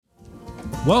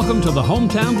Welcome to the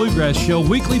Hometown Bluegrass Show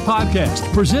weekly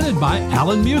podcast presented by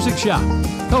Allen Music Shop.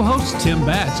 Co-hosts Tim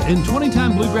Batts and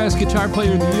 20-time Bluegrass Guitar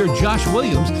Player of the Year Josh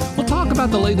Williams will talk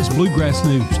about the latest bluegrass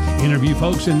news, interview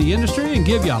folks in the industry, and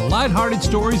give you lighthearted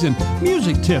stories and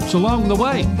music tips along the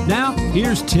way. Now,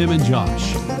 here's Tim and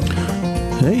Josh.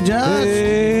 Hey, Josh.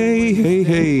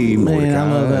 Hey, Mordecai. Man,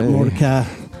 I love that Mordecai.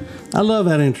 I love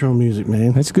that intro music,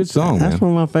 man. That's a good song, man. That's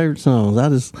one of my favorite songs. I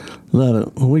just love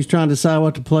it. When we was trying to decide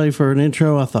what to play for an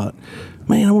intro, I thought,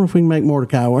 man, I wonder if we can make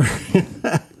Mordecai work.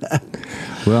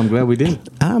 Well, I'm glad we did.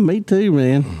 Me too,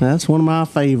 man. That's one of my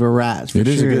favorites. It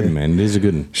is a good one, man. It is a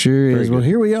good one. Sure is. Well,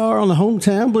 here we are on the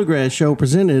Hometown Bluegrass Show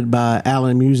presented by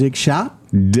Allen Music Shop.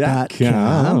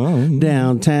 Downtown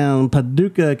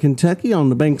Paducah, Kentucky, on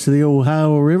the banks of the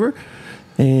Ohio River.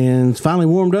 And it's finally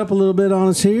warmed up a little bit on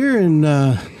us here,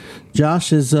 and Josh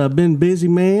has been busy,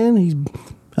 man.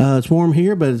 It's warm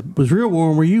here, but it was real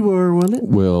warm where you were, wasn't it?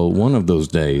 Well, one of those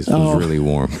days was really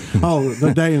warm.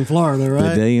 The day in Florida,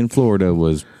 right? The day in Florida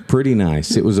was pretty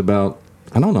nice. It was about,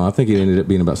 I don't know, I think it ended up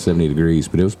being about 70 degrees,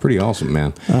 but it was pretty awesome,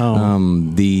 man.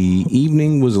 The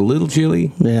evening was a little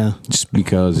chilly. Yeah. Just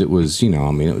because it was, it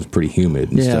was pretty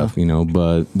humid and stuff,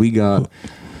 but we got...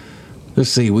 Let's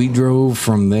see, we drove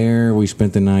from there. We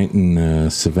spent the night in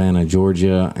Savannah,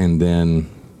 Georgia, and then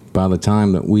by the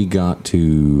time that we got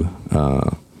to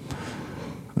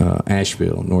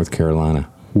Asheville, North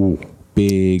Carolina,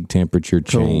 big temperature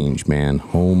change, man.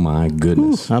 Oh, my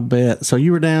goodness. I bet. So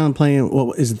you were down playing,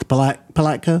 what is it, the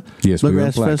Palatka? Yes,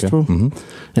 Bluegrass we were at Palatka. Festival?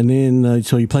 Mm-hmm. And then,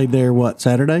 so you played there,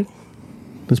 Saturday?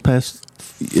 This past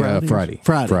Friday?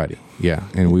 Friday, yeah.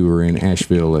 And we were in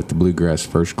Asheville at the Bluegrass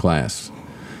First Class.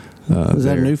 Is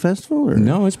that a new festival? Or?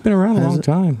 No, it's been around a long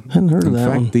time. I hadn't heard of that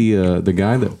one. In fact, the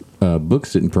guy that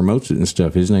books it and promotes it and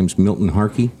stuff, his name's Milton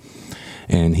Harkey,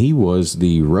 and he was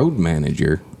the road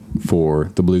manager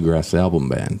for the Bluegrass album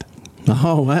band.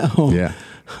 Oh, wow. Yeah.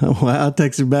 Wow, it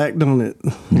takes it back, don't it?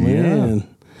 Man. Yeah.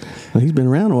 Well, he's been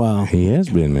around a while. He has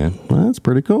been, man. Well, that's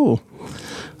pretty cool.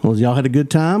 Well, y'all had a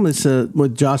good time. It's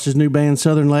with Josh's new band,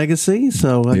 Southern Legacy.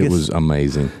 So I guess it was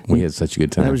amazing. We had such a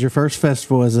good time. That was your first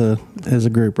festival as a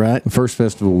group, right? First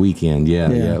festival weekend, yeah.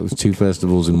 It was 2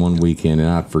 festivals in one weekend, and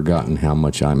I've forgotten how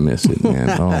much I miss it,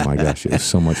 man. Oh my gosh, it was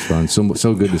so much fun.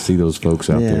 So good to see those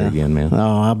folks out there again, man.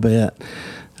 Oh, I bet.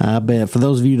 For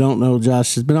those of you who don't know,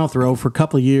 Josh has been off the road for a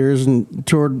couple of years and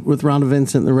toured with Rhonda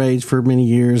Vincent and the Rage for many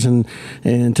years, and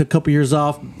took a couple of years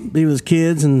off, be with his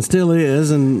kids, and still is,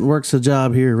 and works a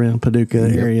job here around Paducah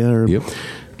area.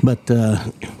 But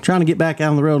trying to get back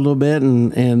out on the road a little bit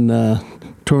and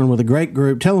touring with a great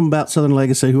group. Tell them about Southern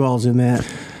Legacy. Who all's in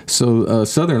that? So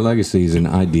Southern Legacy is an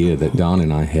idea that Don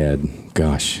and I had.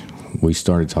 Gosh, we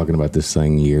started talking about this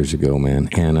thing years ago, man.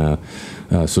 And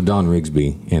so Don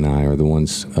Rigsby and I are the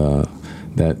ones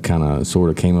that kind of sort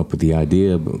of came up with the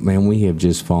idea. But, man, we have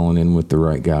just fallen in with the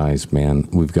right guys, man.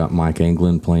 We've got Mike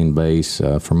Anglin playing bass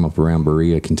from up around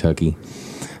Berea, Kentucky.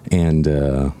 And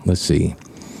let's see,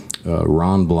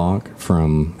 Ron Block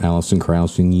from Allison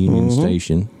Krause and Union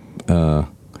Station.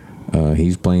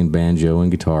 He's playing banjo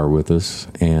and guitar with us.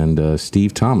 And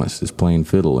Steve Thomas is playing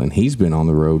fiddle. And he's been on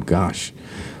the road, gosh,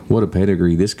 what a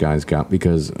pedigree this guy's got,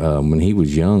 because when he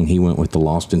was young, he went with the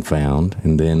Lost and Found,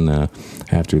 and then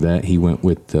after that, he went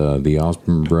with the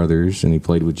Osborne Brothers, and he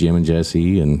played with Jim and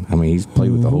Jesse, and I mean, he's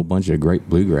played with a whole bunch of great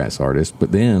bluegrass artists,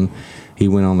 but then he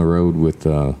went on the road with,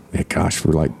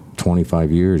 for like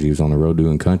 25 years, he was on the road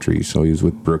doing country, so he was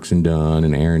with Brooks and Dunn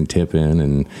and Aaron Tippin,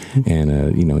 and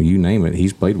you name it,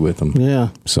 he's played with them. Yeah.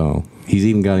 So he's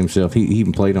even got himself, he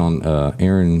even played on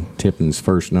Aaron Tippin's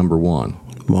first #1.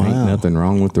 Wow. Ain't nothing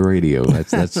wrong with the radio.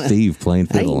 That's Steve playing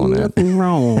fiddle on that. Nothing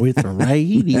wrong with the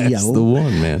radio. That's the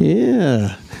one, man.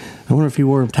 Yeah. I wonder if he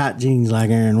wore tight jeans like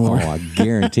Aaron wore. Oh, I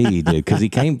guarantee he did, because he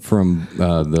came from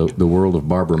the world of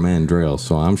Barbara Mandrell,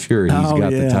 so I'm sure he's got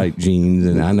the tight jeans,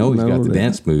 and I know he's got the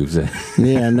dance moves.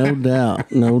 Yeah, no doubt.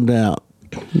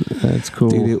 That's cool.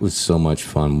 Dude, it was so much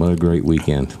fun. What a great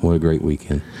weekend. Well,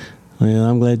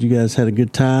 I'm glad you guys had a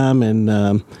good time,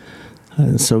 and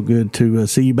it's so good to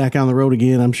see you back on the road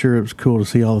again. I'm sure it was cool to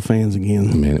see all the fans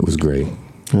again. Man, it was great.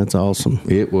 That's awesome.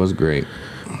 It was great.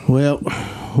 Well,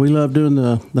 we love doing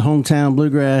the Hometown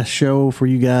Bluegrass Show for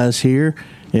you guys here,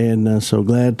 and so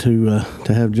glad to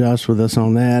have Josh with us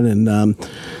on that. And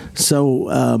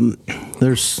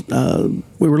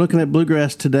we were looking at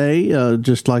bluegrass today.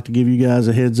 Just like to give you guys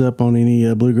a heads up on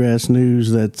any bluegrass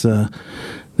news that's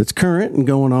current and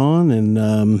going on.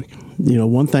 And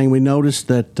one thing we noticed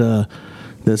that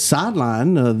the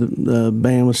Sideline, the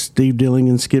band with Steve Dilling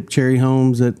and Skip Cherry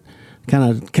Holmes that kind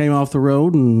of came off the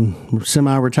road and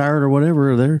semi-retired or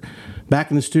whatever, they're back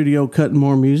in the studio cutting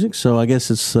more music. So I guess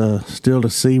it's still to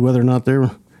see whether or not they're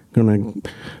going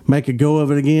to make a go of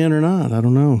it again or not. I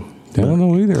don't know. I don't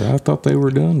know either. I thought they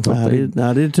were done.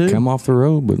 I did too. Come off the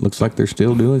road, but it looks like they're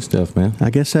still doing stuff, man. I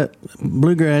guess that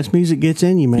bluegrass music gets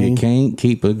in you, man. You can't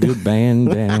keep a good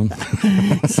band down.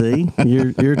 See,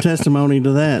 you're a testimony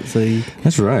to that. See,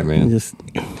 that's right, man. You just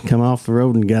come off the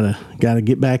road and gotta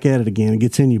get back at it again. It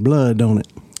gets in your blood, don't it?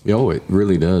 Oh, it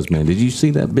really does, man. Did you see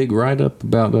that big write-up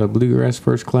about Bluegrass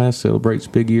First Class celebrates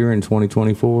big year in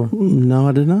 2024? No,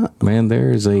 I did not. Man, there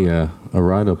is a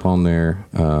write-up on there.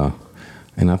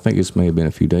 And I think this may have been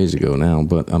a few days ago now,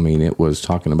 but I mean, it was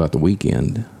talking about the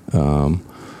weekend.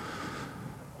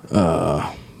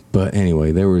 But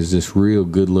anyway, there was this real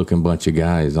good-looking bunch of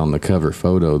guys on the cover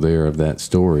photo there of that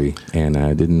story, and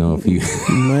I didn't know if you...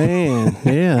 Man,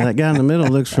 yeah, that guy in the middle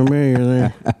looks familiar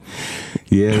there.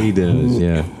 Yeah, he does,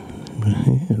 yeah.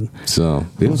 So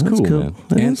it was cool, man.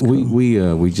 And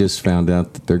we just found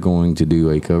out that they're going to do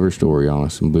a cover story on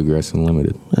us in Bluegrass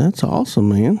Unlimited. That's awesome,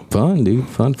 man. Fun, dude.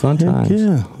 Fun times.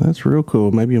 Yeah, that's real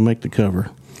cool. Maybe you'll make the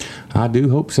cover. I do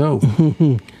hope so.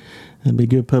 That'd be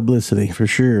good publicity for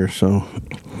sure. So,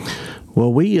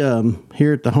 well, we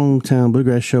here at the Hometown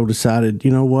Bluegrass Show decided,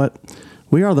 you know what?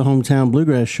 We are the Hometown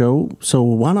Bluegrass Show, so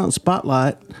why not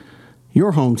spotlight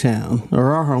your hometown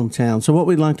or our hometown? So what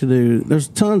we'd like to do, there's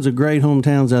tons of great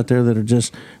hometowns out there that are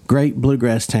just great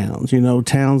bluegrass towns,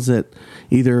 towns that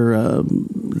either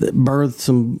that birth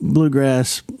some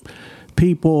bluegrass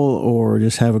people or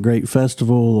just have a great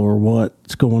festival or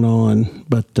what's going on.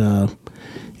 But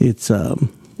it's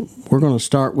we're going to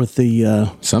start with the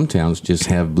some towns just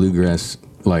have bluegrass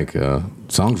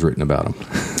songs written about them.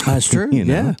 That's true.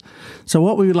 Yeah. So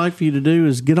what we would like for you to do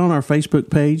is get on our Facebook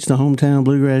page, the Hometown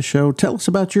Bluegrass Show. Tell us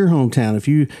about your hometown.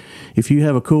 If you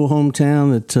have a cool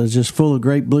hometown that's just full of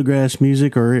great bluegrass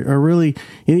music or really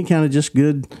any kind of just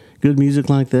good music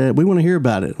like that, we want to hear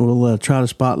about it. We'll try to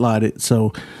spotlight it.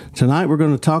 So tonight we're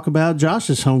going to talk about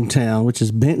Josh's hometown, which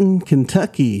is Benton,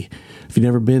 Kentucky. If you've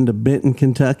never been to Benton,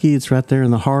 Kentucky, it's right there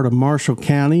in the heart of Marshall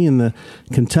County in the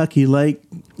Kentucky Lake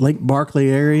Barkley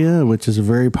area, which is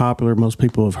very popular. Most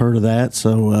people have heard of that.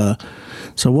 So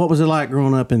what was it like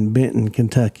growing up in Benton,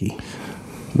 Kentucky?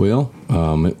 Well,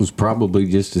 it was probably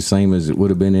just the same as it would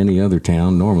have been any other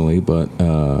town normally, but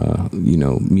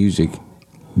music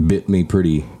bit me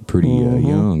pretty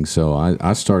young. So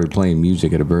I started playing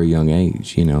music at a very young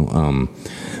age.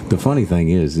 The funny thing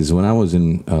is when I was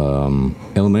in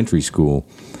elementary school,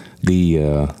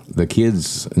 the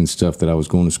kids and stuff that I was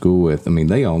going to school with, I mean,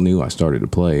 they all knew I started to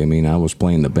play. I mean, I was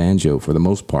playing the banjo for the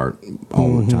most part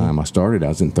all the time. I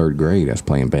was in third grade. I was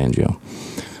playing banjo.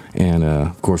 And,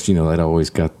 of course, that always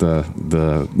got the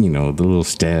little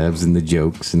stabs and the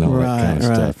jokes and all that kind of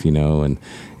stuff,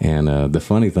 and the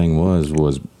funny thing was,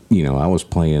 I was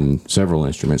playing several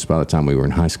instruments by the time we were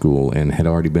in high school and had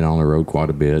already been on the road quite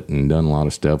a bit and done a lot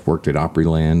of stuff, worked at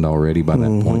Opryland already by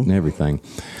that point and everything.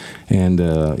 And,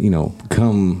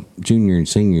 come junior and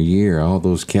senior year, all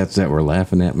those cats that were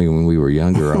laughing at me when we were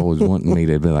younger, always wanting me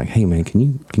to be like, hey, man, can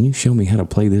you show me how to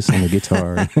play this on the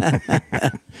guitar?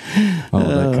 All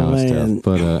that kind of stuff.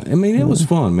 But, it was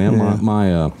fun, man.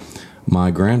 Yeah.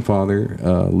 My grandfather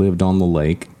lived on the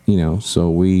lake, so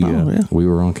we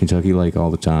were on Kentucky Lake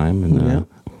all the time. And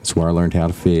that's where I learned how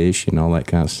to fish and all that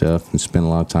kind of stuff and spent a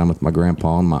lot of time with my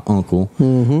grandpa and my uncle,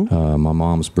 my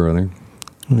mom's brother.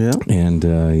 Yeah. And,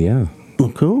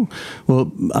 Well, cool.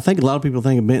 Well, I think a lot of people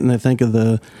think of Benton, they think of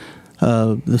the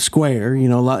square,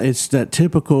 it's that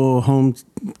typical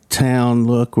hometown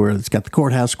look where it's got the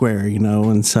courthouse square,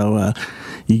 and so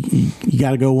you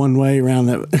got to go one way around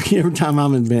that. Every time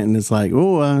I'm in Benton, it's like,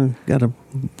 I got a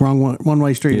wrong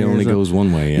one-way street. It only goes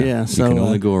one way, yeah. So, you can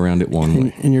only go around it one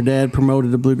way. And your dad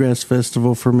promoted the Bluegrass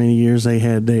Festival for many years they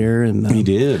had there. And he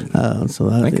did. So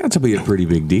that got to be a pretty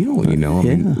big deal, I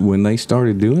mean, when they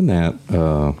started doing that,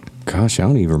 I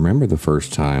don't even remember the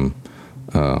first time.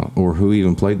 Or who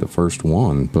even played the first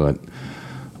one, but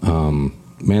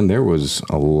man, there was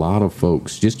a lot of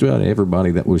folks. Just about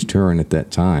everybody that was touring at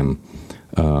that time,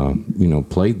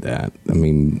 played that. I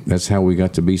mean, that's how we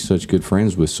got to be such good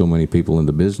friends with so many people in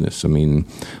the business. I mean,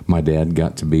 my dad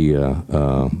got to be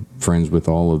friends with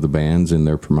all of the bands and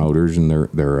their promoters and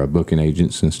their booking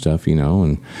agents and stuff,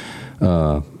 and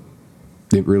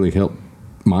it really helped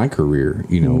my career,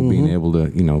 being able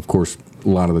to, of course, a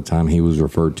lot of the time he was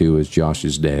referred to as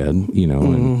Josh's dad,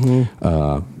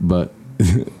 but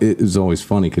it was always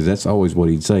funny because that's always what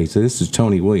he'd say. So this is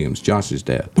Tony Williams, Josh's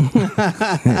dad,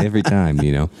 every time,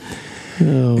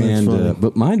 Oh, that's funny.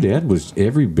 But my dad was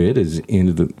every bit as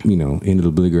into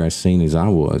the bluegrass scene as I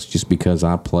was. Just because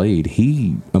I played,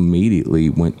 he immediately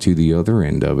went to the other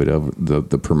end of it, of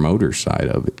the promoter side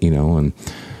of it,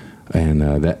 and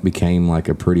that became like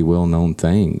a pretty well known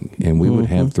thing. And we would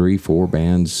have 3-4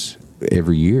 bands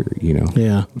every year.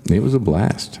 Yeah, it was a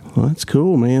blast. Well, that's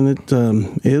cool, man.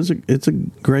 It's a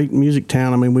great music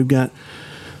town. I mean, we've got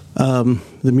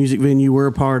the music venue we're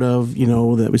a part of,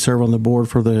 that we serve on the board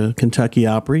for the Kentucky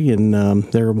Opry, and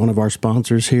they're one of our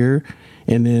sponsors here.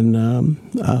 And then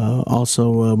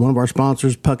also one of our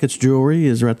sponsors, Puckett's Jewelry,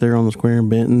 is right there on the square in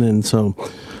Benton. And so,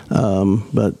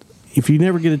 but if you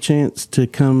never get a chance to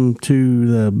come to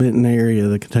the Benton area,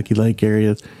 the Kentucky Lake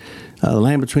area, the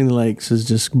land between the lakes is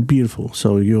just beautiful.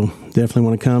 So you'll definitely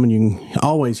want to come, and you can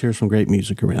always hear some great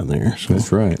music around there. So.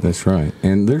 That's right.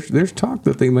 And there's talk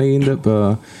that they may end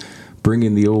up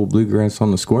bringing the old Bluegrass on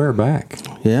the Square back.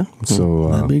 Yeah, so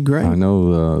that'd be great. I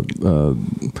know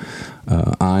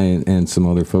I and some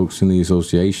other folks in the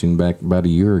association back about a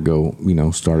year ago,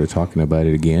 started talking about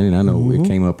it again, and I know it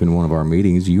came up in one of our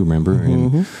meetings. You remember,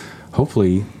 and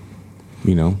hopefully,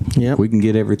 we can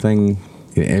get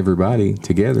everybody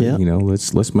together.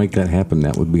 Let's make that happen.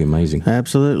 That would be amazing.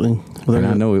 Absolutely. Well, and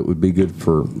I know it would be good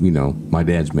for my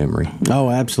dad's memory. Oh,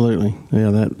 absolutely.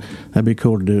 Yeah, that'd be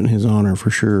cool to do it in his honor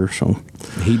for sure. So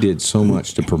he did so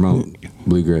much to promote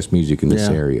bluegrass music in this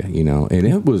area, and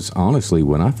it was honestly,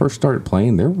 when I first started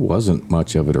playing, there wasn't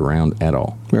much of it around at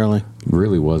all.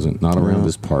 Really wasn't. Not around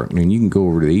this part. I mean, you can go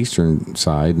over to the eastern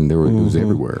side, and it was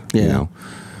everywhere.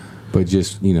 But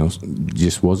just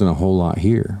wasn't a whole lot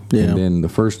here. Yeah. And then the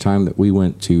first time that we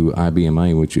went to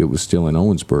IBMA, which it was still in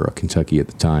Owensboro, Kentucky at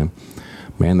the time,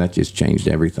 man, that just changed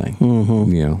everything.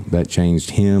 That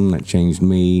changed him, that changed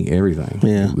me, everything.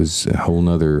 Yeah. It was a whole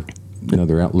another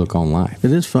outlook on life.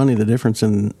 It is funny, the difference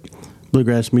in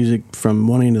bluegrass music from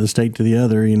one end of the state to the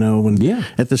other.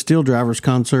 At the Steel Drivers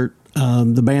concert,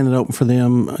 the band that opened for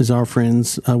them is our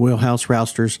friends, Wheelhouse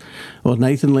Rousters. Well,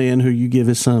 Nathan Lynn, who you give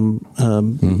us some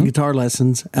guitar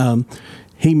lessons,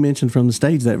 he mentioned from the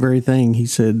stage that very thing. He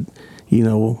said,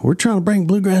 we're trying to bring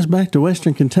bluegrass back to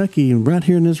Western Kentucky, and right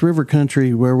here in this river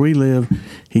country where we live,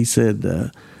 he said,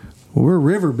 we're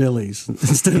riverbillies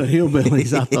instead of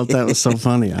hillbillies. I thought that was so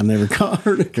funny. I never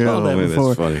heard it called that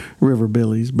before. That's funny.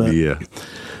 Riverbillies, but yeah.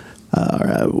 All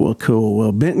right, well, cool.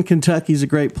 Well, Benton, Kentucky is a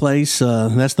great place.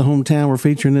 That's the hometown we're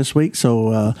featuring this week.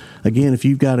 So, again, if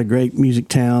you've got a great music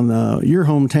town, your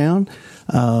hometown,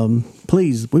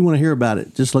 please, we want to hear about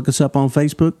it. Just look us up on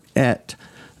Facebook at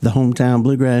the Hometown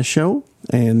Bluegrass Show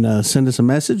and send us a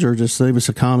message or just leave us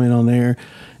a comment on there,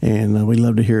 and we'd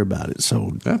love to hear about it.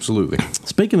 So, absolutely.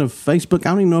 Speaking of Facebook, I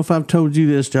don't even know if I've told you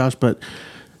this, Josh, but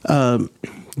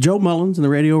Joe Mullins and the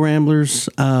Radio Ramblers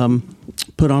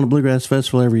put on a Bluegrass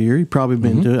Festival every year. You've probably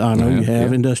been to it. I know you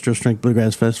have. Industrial Strength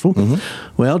Bluegrass Festival.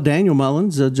 Well, Daniel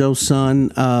Mullins, Joe's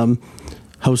son,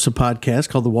 hosts a podcast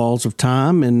called The Walls of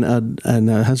Time, and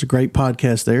has a great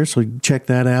podcast there, so check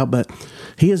that out. But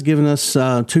he has given us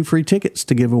 2 free tickets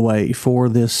to give away for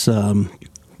this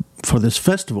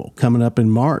festival coming up in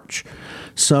March.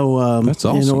 So that's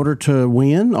awesome. In order to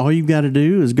win, all you've got to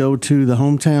do is go to the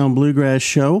Hometown Bluegrass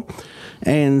Show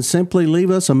and simply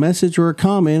leave us a message or a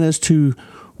comment as to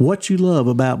what you love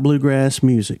about bluegrass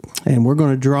music. And we're going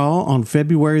to draw on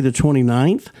February the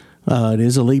 29th. It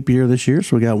is a leap year this year,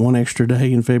 so we got one extra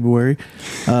day in February.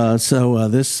 So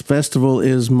this festival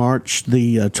is March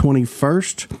the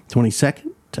 21st,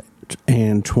 22nd,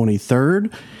 and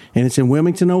 23rd, and it's in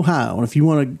Wilmington, Ohio. And if you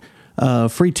want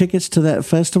free tickets to that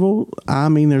festival, I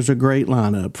mean, there's a great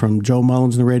lineup from Joe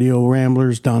Mullins and the Radio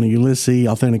Ramblers, Donna Ulysses,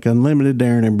 Authentic Unlimited,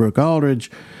 Darren and Brooke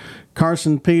Aldridge,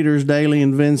 Carson Peters, Daly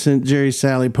and Vincent, Jerry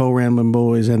Sally, Poe Ramblin'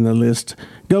 Boys, and the list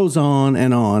goes on.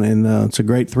 And it's a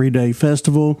great 3-day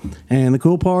festival. And the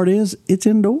cool part is it's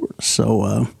indoors,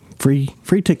 so free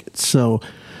tickets. So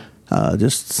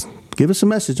just give us a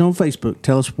message on Facebook.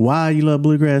 Tell us why you love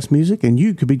bluegrass music, and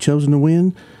you could be chosen to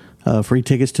win free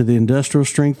tickets to the Industrial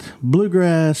Strength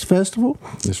Bluegrass Festival.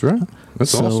 That's right.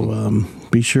 That's awesome. So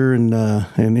be sure and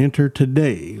enter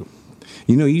today.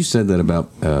 You said that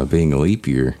about being a leap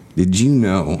year. Did you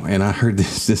know, and I heard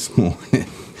this morning,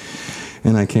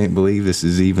 and I can't believe this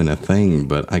is even a thing,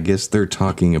 but I guess they're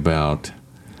talking about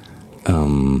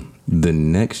the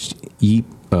next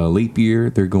leap year,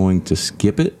 they're going to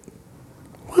skip it.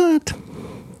 What?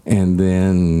 And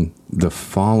then the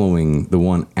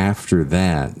one after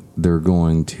that, they're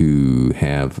going to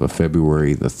have a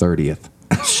February the 30th.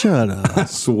 Shut up. I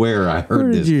swear I heard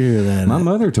Where this. Did you hear that? My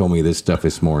mother told me this stuff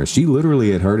this morning. She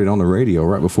literally had heard it on the radio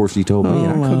right before she told me.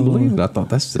 I couldn't believe it. I thought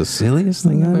that's the silliest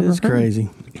thing I've ever heard. That is crazy.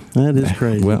 That is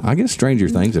crazy. Well, I guess stranger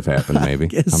things have happened, maybe.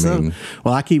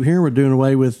 Well, I keep hearing we're doing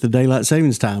away with the daylight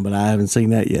savings time, but I haven't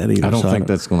seen that yet either. I don't think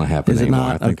that's going to happen anymore.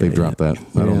 I think they've dropped that.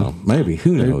 I don't know. Maybe.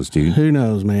 Who knows, dude? Who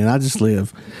knows, man? I just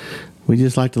live. We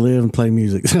just like to live and play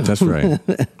music. That's right.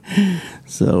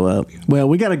 So, well,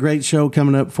 we got a great show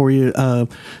coming up for you.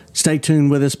 Stay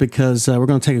tuned with us because we're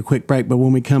going to take a quick break. But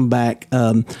when we come back,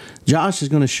 Josh is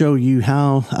going to show you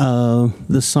how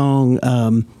the song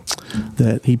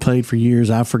that he played for years,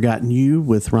 I've Forgotten You,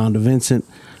 with Rhonda Vincent.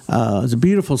 It's a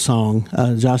beautiful song.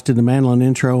 Josh did the mandolin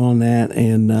intro on that,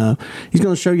 and he's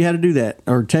going to show you how to do that,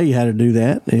 or tell you how to do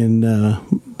that. And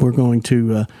we're going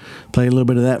to play a little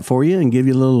bit of that for you and give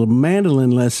you a little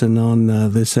mandolin lesson on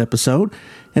this episode.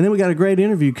 And then we got a great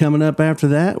interview coming up after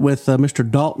that with Mr.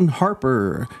 Dalton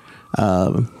Harper.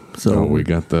 So we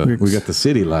got the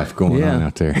city life going on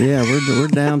out there. Yeah, we're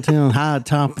downtown, high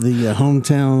atop the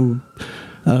hometown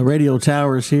radio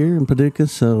towers here in Paducah.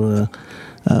 So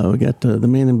we got the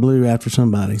men in blue after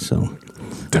somebody. So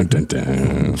dun, dun,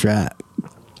 dun. That's right.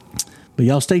 But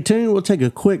y'all stay tuned. We'll take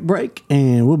a quick break,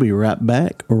 and we'll be right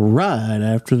back right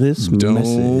after this Don't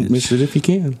message. miss it if you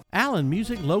can. Allen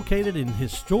Music, located in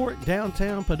historic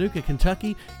downtown Paducah,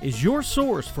 Kentucky, is your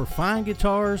source for fine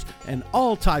guitars and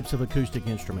all types of acoustic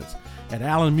instruments. At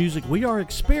Allen Music, we are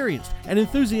experienced and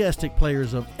enthusiastic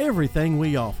players of everything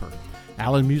we offer.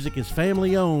 Allen Music is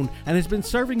family-owned and has been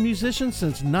serving musicians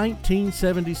since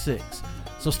 1976.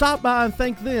 So stop by and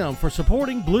thank them for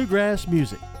supporting bluegrass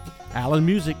music. Allen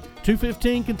Music,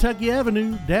 215 Kentucky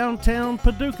Avenue, downtown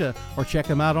Paducah, or check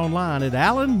them out online at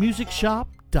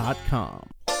allenmusicshop.com.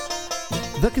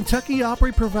 The Kentucky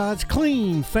Opry provides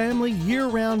clean, family,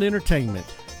 year-round entertainment.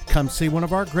 Come see one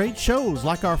of our great shows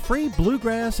like our free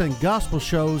bluegrass and gospel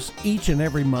shows each and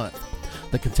every month.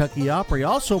 The Kentucky Opry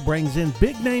also brings in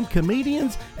big-name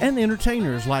comedians and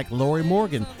entertainers like Lori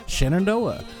Morgan,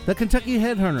 Shenandoah, the Kentucky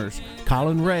Headhunters,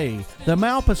 Colin Ray, the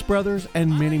Malpas Brothers,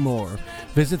 and many more.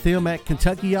 Visit them at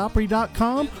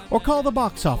KentuckyOpry.com or call the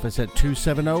box office at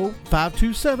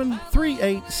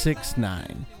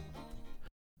 270-527-3869.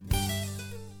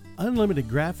 Unlimited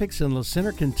Graphics in La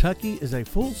Center, Kentucky is a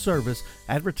full-service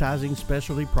advertising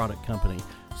specialty product company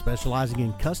specializing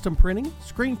in custom printing,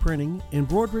 screen printing,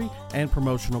 embroidery, and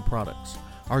promotional products.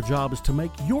 Our job is to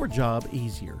make your job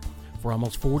easier. For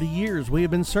almost 40 years, we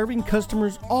have been serving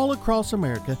customers all across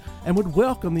America and would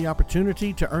welcome the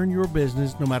opportunity to earn your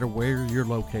business no matter where you're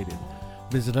located.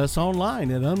 Visit us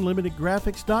online at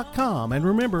unlimitedgraphics.com, and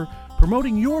remember,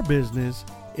 promoting your business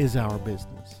is our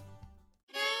business.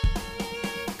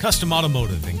 Custom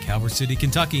Automotive in Calvert City,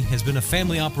 Kentucky has been a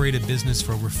family-operated business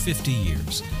for over 50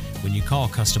 years. When you call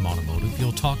Custom Automotive,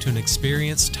 you'll talk to an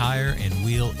experienced tire and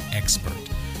wheel expert.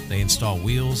 They install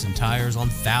wheels and tires on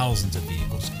thousands of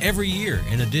vehicles every year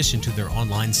in addition to their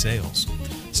online sales.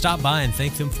 Stop by and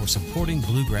thank them for supporting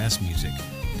bluegrass music.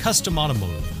 Custom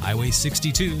Automotive, Highway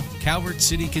 62, Calvert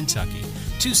City, Kentucky,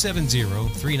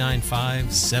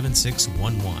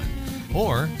 270-395-7611.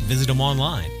 Or visit them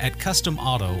online at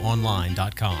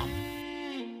customautoonline.com.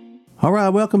 All right,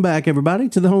 welcome back, everybody,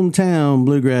 to the Hometown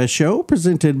Bluegrass Show,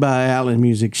 presented by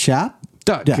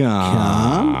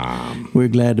AllenMusicShop.com. We're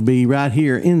glad to be right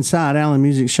here inside Allen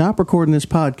Music Shop, recording this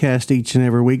podcast each and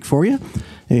every week for you.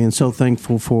 And so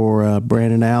thankful for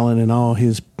Brandon Allen and all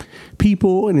his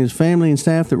people and his family and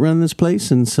staff that run this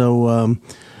place. And so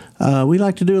we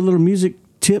like to do a little music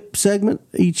tip segment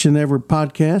each and every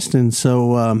podcast. And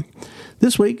so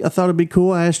this week, I thought it'd be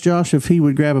cool. I asked Josh if he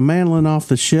would grab a mandolin off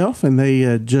the shelf, and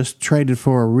they just traded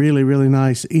for a really, really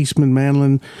nice Eastman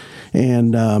mandolin,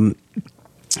 and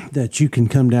that you can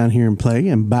come down here and play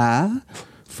and buy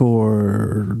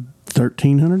for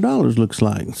 $1,300, looks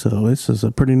like. So this is a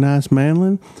pretty nice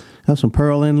mandolin. Got some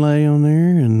pearl inlay on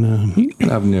there, and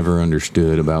I've never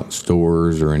understood about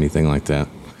stores or anything like that.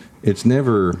 It's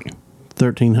never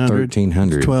 $1,300.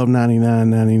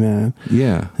 $1,299.99.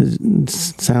 Yeah, it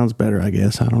sounds better, I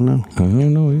guess. I don't know. I've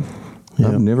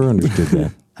never understood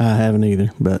that. I haven't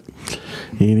either. But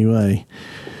anyway,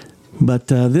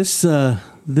 this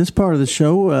part of the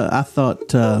show, I thought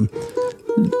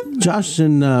Josh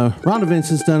and Rhonda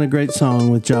Vincent's done a great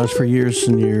song with Josh for years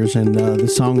and years, and the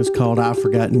song is called "I've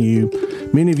Forgotten You."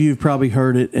 Many of you have probably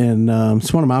heard it, and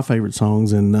it's one of my favorite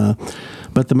songs. And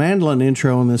but the mandolin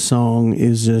intro on this song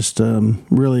is just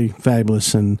really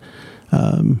fabulous. And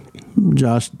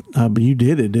Josh, you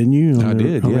did it, didn't you? I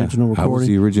did, yeah. Original recording. I was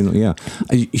the original, yeah.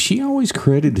 She always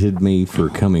credited me for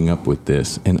coming up with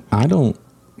this, and I don't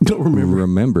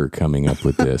remember coming up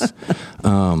with this.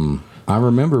 I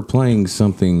remember playing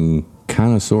something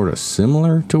kind of sort of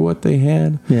similar to what they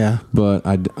had. Yeah. But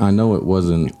I know it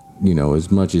wasn't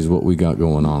as much as what we got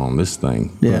going on this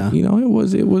thing. Yeah. But,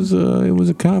 it was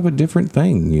a kind of a different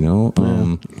thing.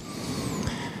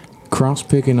 Cross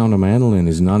picking on a mandolin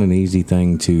is not an easy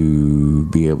thing to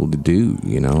be able to do.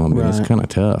 It's kind of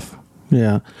tough.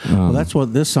 Yeah. Well, that's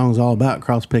what this song's all about,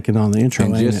 cross picking on the intro.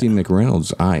 And Jesse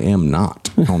McReynolds, I am not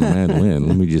on the mandolin,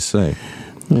 let me just say.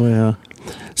 Well,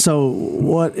 so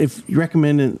what if you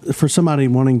recommend it for somebody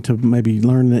wanting to maybe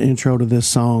learn the intro to this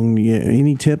song?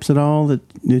 Any tips at all that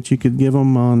you could give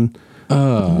them on?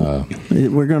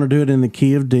 We're going to do it in the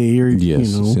key of D.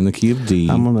 Yes, it's in the key of D.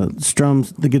 I'm going to strum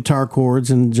the guitar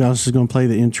chords, and Josh is going to play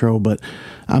the intro. But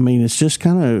it's just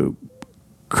kind of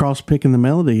cross picking the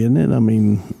melody, isn't it?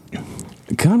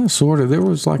 Kind of, sort of. There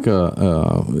was like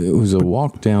it was a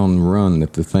walk down run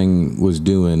that the thing was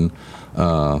doing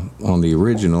on the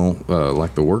original,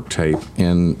 like the work tape,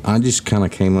 and I just kind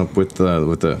of came up with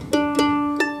the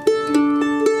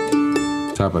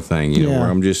type of thing, where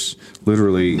I'm just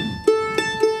literally.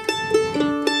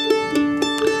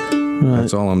 Right.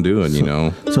 That's all I'm doing,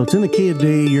 So it's in the key of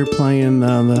D. You're playing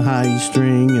the high E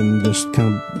string and just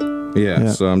kind of.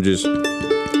 Yeah. So I'm just.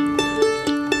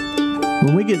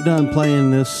 When we get done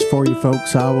playing this for you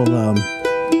folks, I'll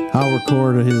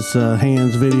record his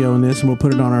hands video in this, and we'll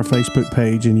put it on our Facebook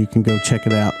page, and you can go check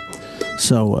it out.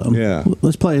 So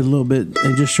let's play it a little bit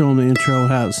and just show them the intro,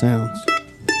 how it sounds.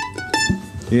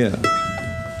 Yeah.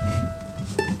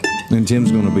 And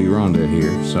Tim's going to be Rhonda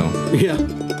here, so. Yeah.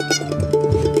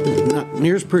 Not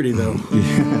near as pretty, though.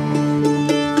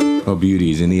 Yeah. Oh, beauty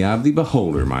is in the eye of the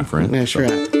beholder, my friend. That's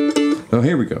right. Oh,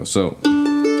 here we go. So.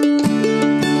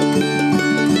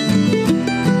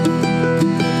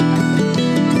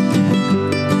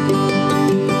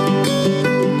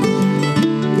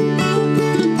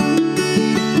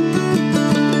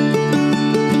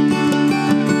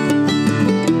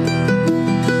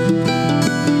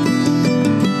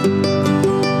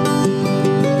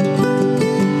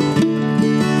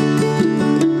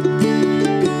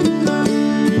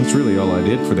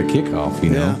 For the kickoff,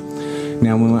 Yeah.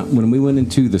 Now, when we went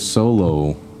into the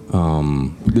solo,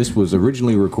 this was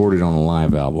originally recorded on a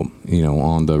live album,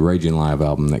 on the Raging Live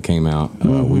album that came out.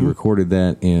 We recorded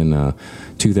that in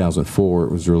 2004.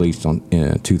 It was released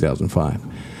in 2005.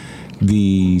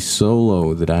 The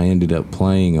solo that I ended up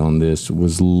playing on this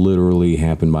was literally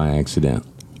happened by accident.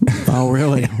 Oh,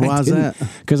 really? Why is that?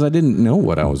 Because I didn't know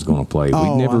what I was going to play.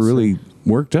 Oh, We'd never really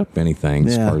worked up anything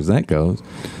as far as that goes.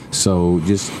 So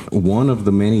just one of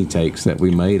the many takes that we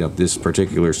made of this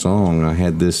particular song, I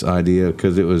had this idea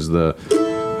because it was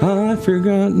I've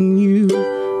forgotten you,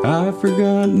 I've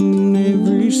forgotten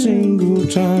every single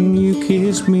time you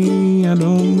kiss me. I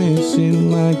don't miss it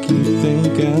like you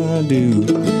think I do.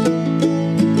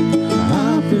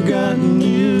 I've forgotten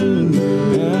you,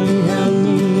 how you held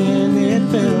me and it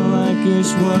felt like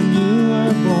it's what you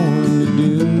were born to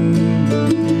do.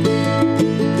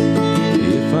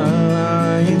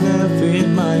 It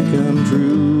might come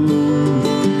true.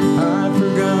 I've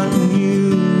forgotten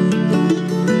you.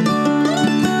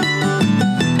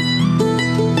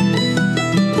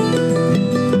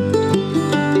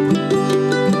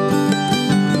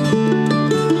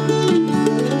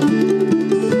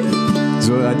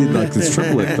 So I did like this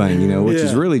triplet thing, which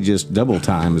is really just double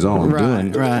time is all I'm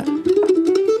doing. Right.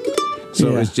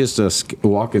 So it's just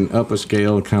walking up a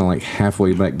scale, kind of like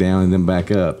halfway back down and then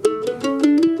back up.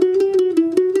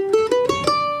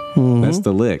 That's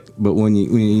the lick. But when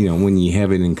you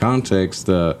have it in context,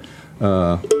 so,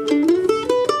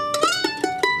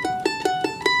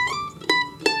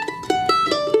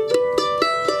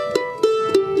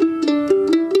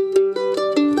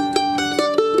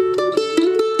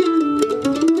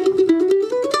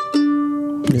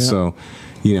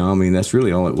 that's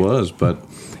really all it was. But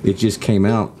it just came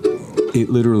out. It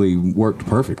literally worked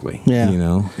perfectly. Yeah.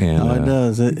 And it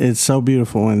does. It's so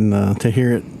beautiful, and to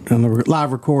hear it on the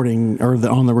live recording or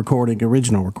on the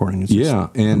original recording, it's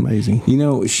just amazing.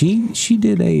 She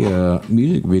did a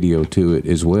music video to it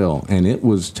as well, and it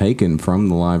was taken from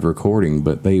the live recording,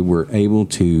 but they were able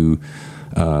to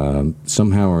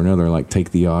somehow or another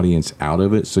take the audience out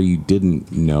of it, so you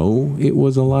didn't know it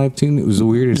was a live tune. It was the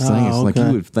weirdest thing. It's like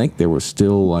you would think there was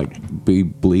still be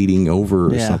bleeding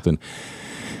over or something.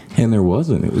 And there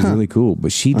wasn't. It was really cool.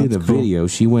 But she did a video.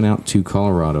 She went out to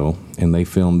Colorado, and they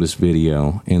filmed this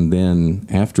video. And then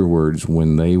afterwards,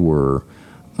 when they were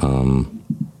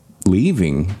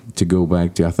leaving to go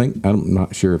back to, I'm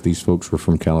not sure if these folks were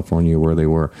from California or where they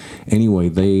were. Anyway,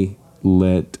 they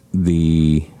let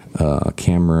the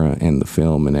camera and the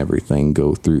film and everything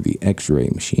go through the X-ray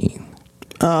machine.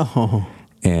 Oh.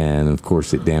 and of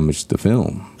course it damaged the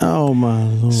film. Oh my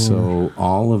Lord. So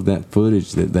all of that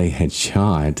footage that they had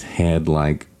shot had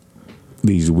like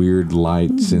these weird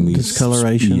lights and these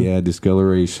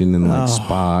discoloration and like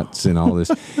spots and all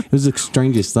this. It was the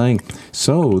strangest thing.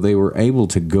 So they were able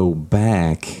to go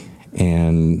back,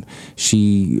 and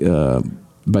she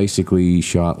basically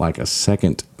shot like a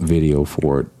second video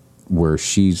for it, where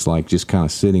she's like just kind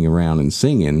of sitting around and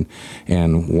singing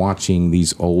and watching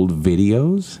these old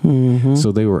videos. Mm-hmm.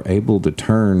 So they were able to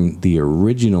turn the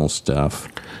original stuff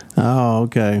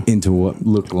into what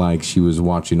looked like she was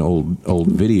watching old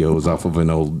videos off of an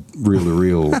old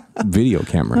reel-to-reel video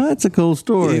camera. That's a cool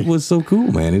story. It was so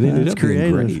cool, man. It ended up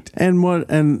being great. And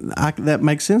that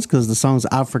makes sense because the song's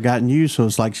 "I've Forgotten You," so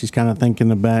it's like she's kind of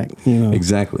thinking back,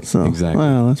 Exactly.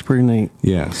 Wow, that's pretty neat.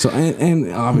 Yeah. So and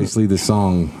obviously the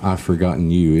song "I've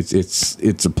Forgotten You,"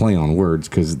 it's a play on words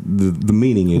because the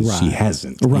meaning is she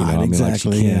hasn't. Right.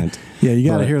 Exactly. Like she can't. Yeah. You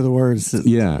got to hear the words.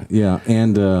 Yeah.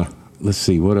 And let's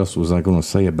see, what else was I going to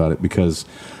say about it? Because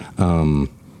I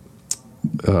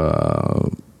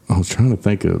was trying to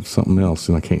think of something else,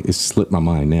 and it slipped my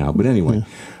mind now. But anyway,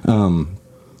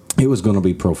 it was going to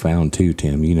be profound too,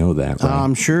 Tim. You know that, right?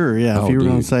 I'm sure, yeah. If you were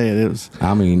going to say it, it was...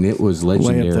 I mean, it was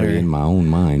legendary in my own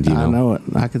mind, I know it.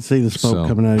 I could see the smoke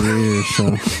coming out of your ears,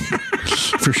 so...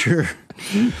 For sure.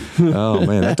 Oh,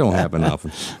 man, that don't happen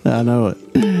often. I know it.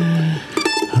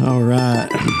 All right.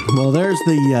 Well, there's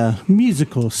the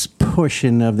musical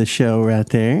portion of the show right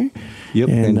there. Yep.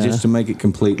 And just to make it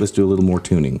complete, let's do a little more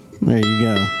tuning. There you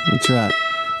go. That's right.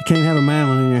 You can't have a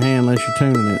mandolin in your hand unless you're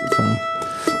tuning it. So,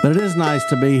 but it is nice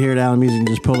to be here at Allen Music and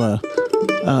just pull a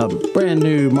brand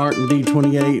new Martin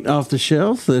D28 off the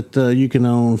shelf that you can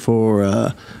own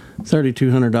for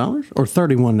 $3,200 or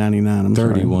 $31.99.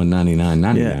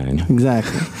 $31.99.99. Yeah,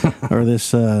 exactly. Or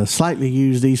this slightly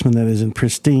used Eastman that is in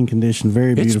pristine condition,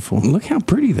 very beautiful. Look how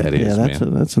pretty that is. Yeah,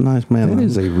 that's a nice mandolin. That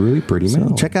is a really pretty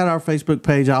mandolin. Check out our Facebook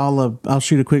page. I'll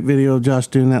shoot a quick video of Josh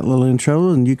doing that little intro,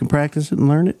 and you can practice it and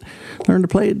learn to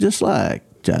play it just like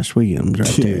Josh Williams right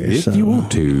there. If you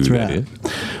want to. That's right.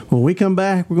 When we come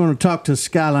back, we're going to talk to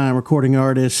Skyline recording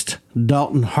artist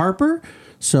Dalton Harper.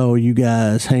 So you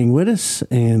guys hang with us,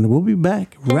 and we'll be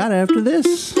back right after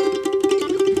this.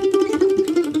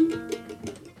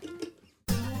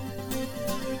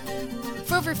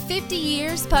 For over 50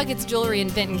 years, Puckett's Jewelry in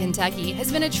Benton, Kentucky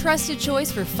has been a trusted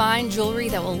choice for fine jewelry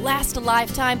that will last a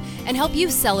lifetime and help you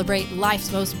celebrate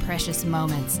life's most precious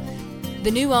moments.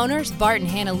 The new owners, Bart and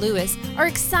Hannah Lewis, are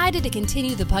excited to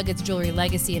continue the Puckett's Jewelry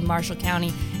legacy in Marshall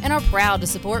County and are proud to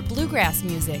support bluegrass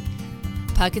music.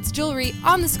 Puckett's Jewelry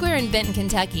on the Square in Benton,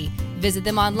 Kentucky. Visit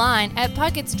them online at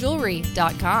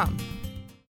puckettsjewelry.com.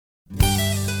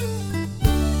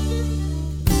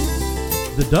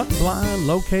 The Duck Blind,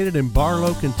 located in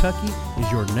Barlow, Kentucky,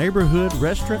 is your neighborhood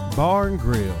restaurant, bar, and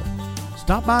grill.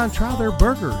 Stop by and try their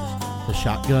burgers, the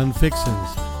shotgun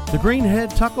fixins, the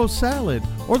greenhead taco salad,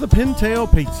 or the pintail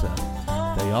pizza.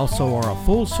 They also are a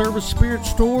full-service spirit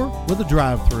store with a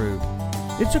drive-thru.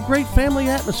 It's a great family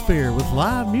atmosphere with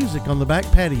live music on the back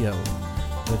patio.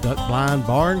 The Duck Blind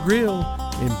Bar and Grill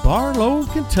in Barlow,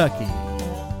 Kentucky.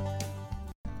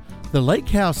 The Lake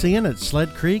House Inn at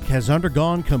Sled Creek has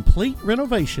undergone complete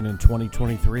renovation in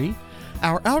 2023.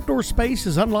 Our outdoor space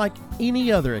is unlike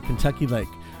any other at Kentucky Lake.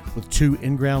 With 2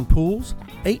 in-ground pools,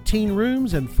 18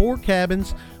 rooms, and 4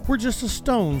 cabins, we're just a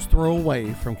stone's throw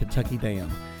away from Kentucky Dam.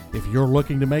 If you're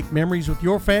looking to make memories with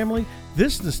your family,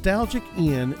 this nostalgic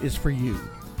inn is for you.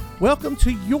 Welcome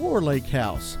to your lake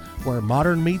house, where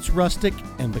modern meets rustic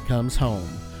and becomes home.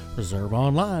 Reserve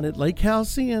online at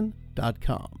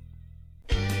lakehouseinn.com.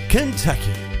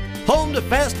 Kentucky, home to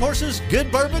fast horses, good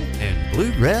bourbon, and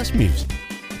bluegrass music.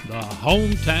 The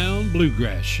Hometown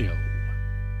Bluegrass Show.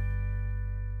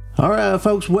 All right,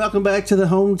 folks, welcome back to the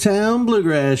Hometown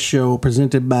Bluegrass Show,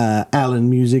 presented by Allen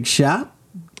Music Shop.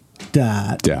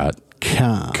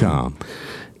 .com.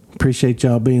 Appreciate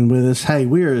y'all being with us. Hey,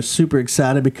 we are super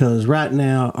excited because right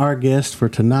now our guest for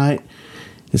tonight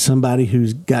is somebody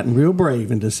who's gotten real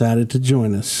brave and decided to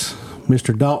join us.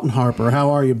 Mr. Dalton Harper.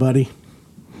 How are you, buddy?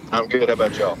 I'm good. How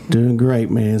about y'all? Doing great,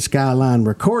 man. Skyline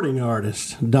recording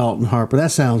artist Dalton Harper.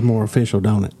 That sounds more official,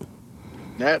 don't it?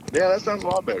 That sounds a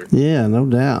lot better. Yeah, no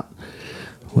doubt.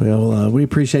 Well, we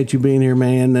appreciate you being here,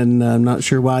 man, and I'm not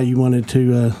sure why you wanted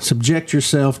to subject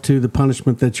yourself to the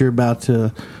punishment that you're about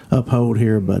to uphold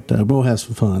here, but we'll have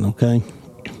some fun, okay?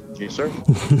 Yes, sir.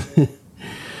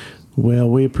 Well,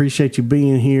 we appreciate you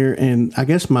being here, and I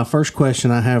guess my first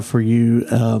question I have for you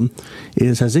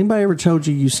is, has anybody ever told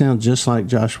you sound just like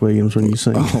Josh Williams when you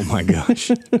sing? Oh, my gosh.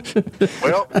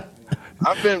 Well,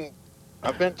 I've been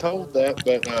I've been told that,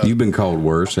 but You've been called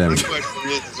worse, my haven't you?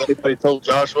 question is, has anybody told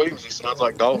Josh Williams he sounds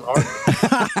like Dalton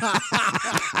Harper?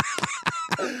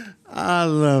 I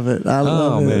love it. I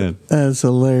love it. Man. That's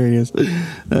hilarious.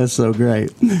 That's so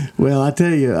great. Well, I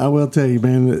will tell you,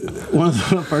 man, one of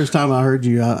the first time I heard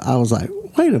you, I was like,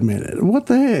 wait a minute, what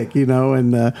the heck,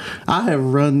 and I have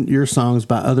run your songs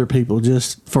by other people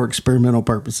just for experimental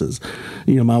purposes,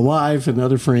 my wife and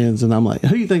other friends, and I'm like, who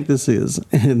do you think this is?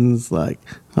 And it's like,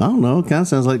 I don't know, it kind of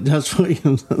sounds like Josh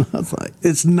Williams. And I was like,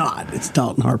 it's not, it's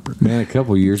Dalton Harper. Man, a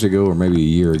couple years ago, or maybe a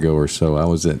year ago or so, I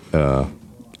was at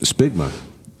Spigma,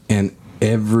 and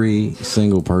every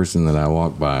single person that I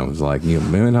walked by was like,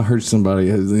 man, I heard somebody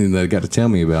that got to tell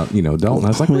me about, Dalton. I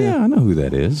was like, well, yeah, I know who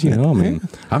that is.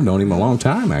 I've known him a long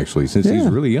time, actually, since he's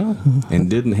really young, and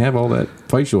didn't have all that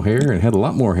facial hair and had a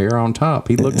lot more hair on top.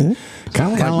 He looked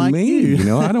kind of like me.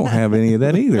 I don't have any of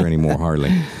that either anymore, hardly.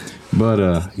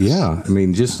 But, yeah, I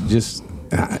mean,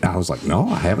 I was like, no,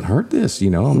 I haven't heard this. I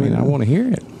want to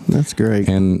hear it. That's great.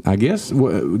 And I guess,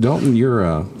 Dalton, your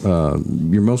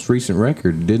most recent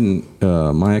record, didn't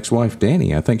my ex-wife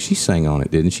Danny? I think she sang on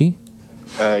it, didn't she?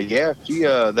 Yeah, she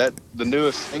the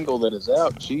newest single that is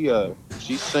out.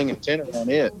 She's singing tenor on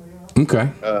it.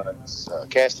 Okay. It's,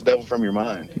 Cast the Devil from Your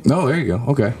Mind. Oh, there you go.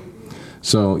 Okay.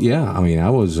 So yeah, I mean, I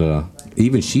was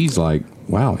even she's like,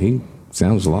 wow, he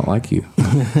sounds a lot like you.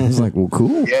 I was like, well,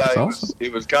 cool. Yeah, That's awesome.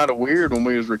 it was kind of weird when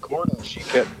we was recording. She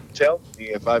kept telling me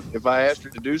if I asked her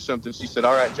to do something, she said,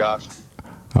 "All right, Josh."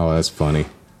 Oh, that's funny.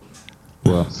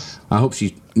 Well, I hope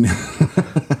she.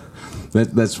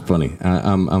 That's funny.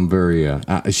 I'm very.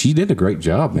 She did a great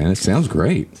job, man. It sounds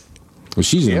great. Well,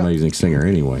 she's an amazing singer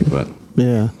anyway. But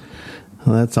yeah,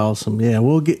 well, that's awesome. Yeah,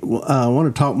 we'll get. I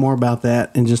want to talk more about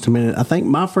that in just a minute. I think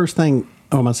my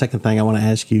second thing I want to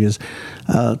ask you is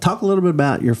talk a little bit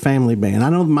about your family band. I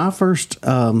know my first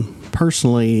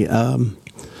personally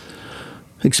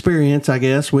experience, I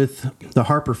guess, with the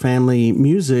Harper family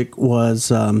music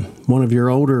was one of your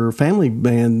older family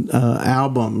band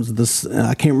albums. This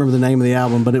I can't remember the name of the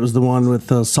album, but it was the one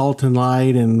with Salt and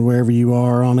Light and Wherever You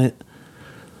Are on it.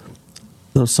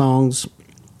 Those songs.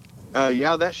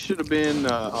 Yeah, that should have been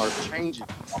our Changing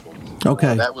album.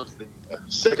 Okay. That was the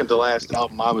second to last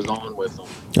album I was on with them.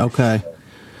 Okay.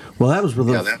 Well, that was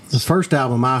the first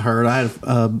album I heard. I had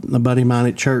a buddy of mine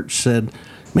at church said,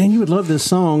 man, you would love this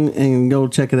song, and go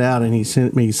check it out. And he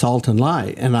sent me Salt and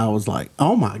Light. And I was like,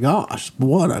 oh my gosh,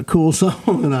 what a cool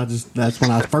song. And that's when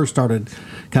I first started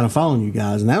kind of following you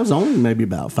guys. And that was only maybe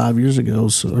about 5 years ago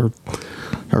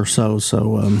or so.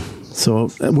 So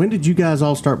when did you guys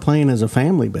all start playing as a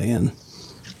family band?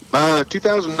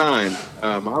 2009.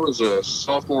 I was a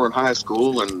sophomore in high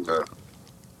school, and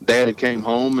Dad had came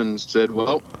home and said,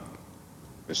 well,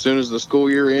 as soon as the school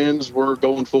year ends, we're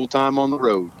going full-time on the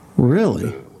road.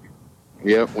 Really?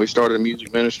 Yep, we started a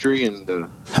music ministry. And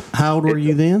how old were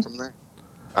you then? From there.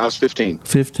 I was 15.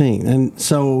 15. And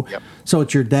so, Yep. So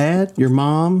it's your dad, your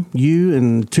mom, you,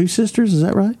 and two sisters, is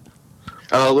that right?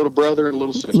 A little brother and a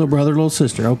little sister. Little brother, little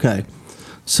sister. Okay.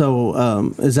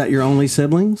 So, is that your only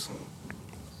siblings?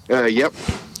 Yep.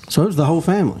 So it was the whole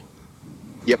family.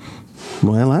 Yep.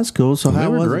 Well, that's cool. So they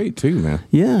how were was great too, man. it?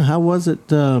 Yeah. How was it?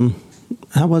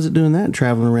 How was it doing that,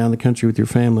 traveling around the country with your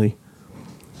family?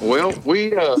 Well,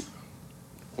 we love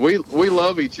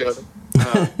each other.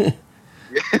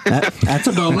 That's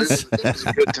a bonus. It was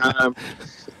a good time.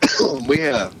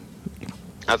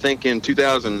 I think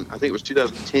it was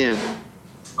 2010.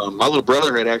 My little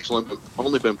brother had actually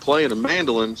only been playing a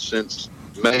mandolin since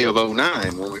May of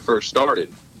 2009 when we first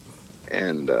started.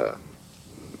 And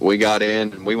we got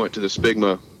in and we went to the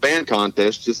Spigma band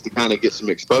contest just to kind of get some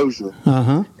exposure.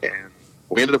 Uh-huh. And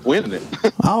we ended up winning it.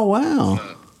 Oh, wow.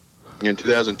 In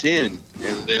 2010.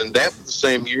 And then that was the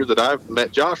same year that I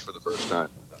met Josh for the first time.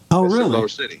 Oh, at really? Silver Dollar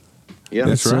City. Yeah.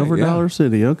 That's right, Silver yeah. Dollar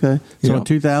City. Okay. So in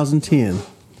 2010.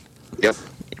 Yep.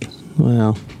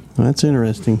 Wow. That's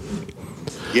interesting.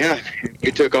 Yeah,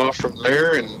 we took off from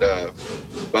there, and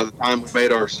by the time we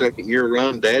made our second year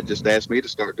run, Dad just asked me to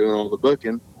start doing all the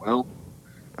booking. Well,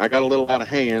 I got a little out of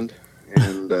hand,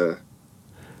 and in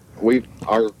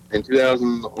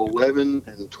 2011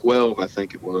 and 12, I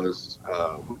think it was,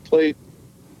 we played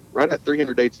right at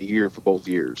 300 dates a year for both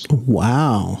years.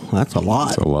 Wow. That's a lot.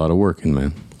 That's a lot of working,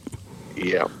 man.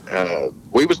 Yeah,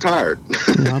 we was tired,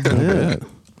 I bet.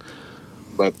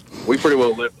 but we pretty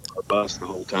well lived on our bus the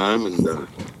whole time, and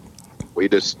we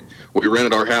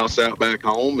rented our house out back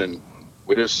home, and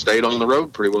we just stayed on the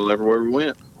road pretty well everywhere we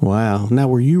went. Wow. Now,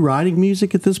 were you writing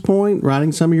music at this point?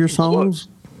 Writing some of your songs?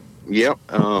 Yep.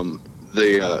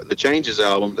 The Changes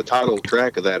album, the title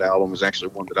track of that album was actually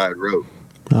one that I had wrote.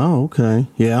 Oh, okay.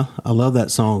 Yeah, I love that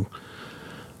song.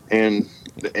 And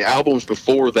the albums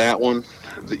before that one,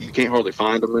 you can't hardly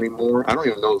find them anymore. I don't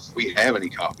even know if we have any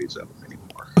copies of them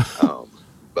anymore.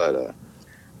 But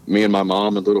me and my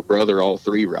mom and little brother, all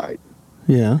three write.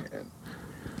 Yeah.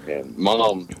 And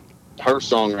Mom, her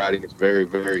songwriting is very,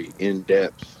 very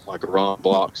in-depth, like a Ron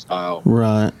Block style.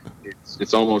 Right.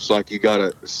 It's almost like you got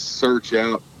to search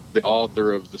out the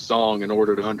author of the song in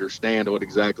order to understand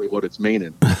exactly what it's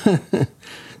meaning.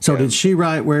 So did she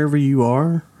write Wherever You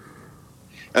Are?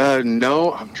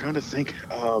 No, I'm trying to think.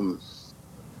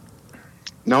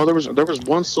 No, there was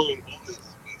one song on this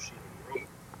she wrote,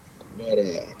 but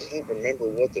I can't remember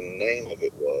what the name of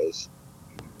it was.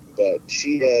 But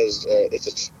she has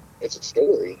it's a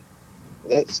story.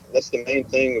 That's the main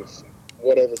thing of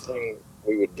whatever thing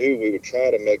we would do. We would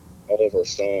try to make all of our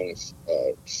songs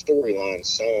storyline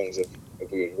songs if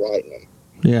we was writing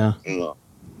them.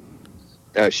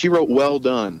 Yeah. She wrote Well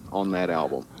Done on that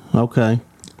album. Okay.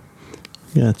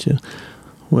 Gotcha.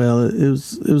 Well, it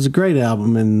was a great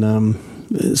album, and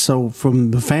so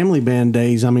from the family band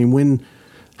days, I mean,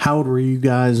 how old were you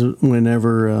guys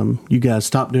whenever you guys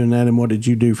stopped doing that, and what did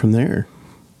you do from there?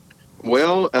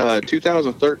 Well,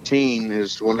 2013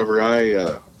 is whenever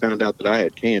I found out that I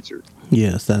had cancer.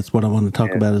 Yes, that's what I want to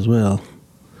talk about as well.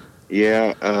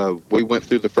 Yeah, we went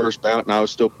through the first bout, and I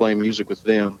was still playing music with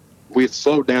them. We had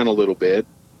slowed down a little bit,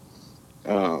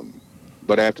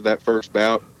 but after that first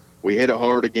bout, we hit it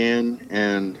hard again,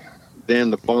 and then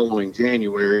the following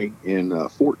January in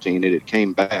 14, it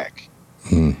came back.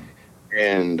 And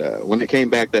when it came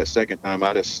back that second time,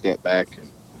 I just stepped back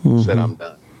and said, I'm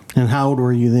done. And how old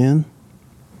were you then?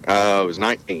 I was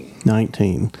 19.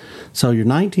 19. So you're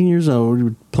 19 years old,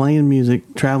 you're playing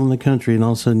music, traveling the country, and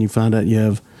all of a sudden you find out you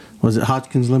have, was it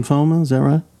Hodgkin's lymphoma? Is that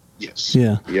right? Yes.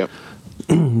 Yeah. Yep.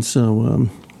 So,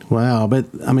 wow. But,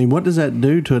 I mean, what does that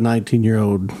do to a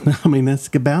 19-year-old? I mean, that's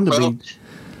bound to be.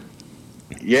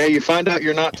 Yeah, you find out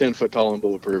you're not 10 foot tall and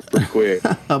bulletproof pretty quick.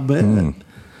 I bet.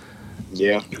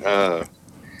 Yeah.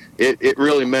 It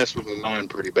really messed with my mind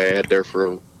pretty bad there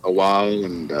for a while,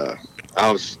 and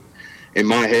I was, in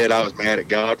my head, I was mad at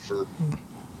God for,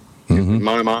 in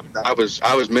my mind, I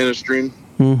was ministering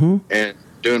and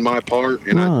doing my part,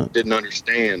 and I didn't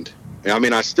understand. I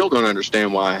mean, I still don't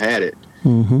understand why I had it,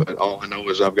 but all I know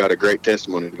is I've got a great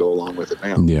testimony to go along with it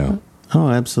now. Yeah. Oh,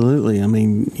 absolutely. I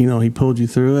mean, he pulled you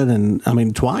through it, and I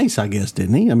mean, twice, I guess,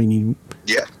 didn't he? I mean,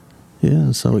 yeah.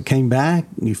 So it came back,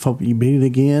 you beat it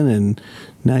again, and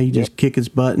now you just kick its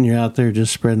butt, and you're out there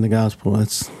just spreading the gospel.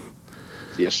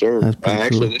 Yes, sir.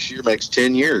 Actually, cool. This year makes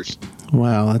 10 years.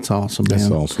 Wow, that's awesome, man.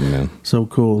 That's awesome, man. So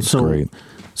cool. That's great.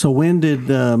 So when did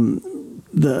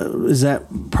is that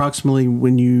approximately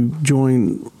when you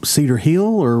joined Cedar Hill,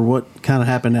 or what kind of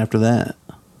happened after that?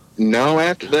 No,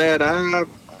 after that, I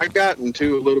got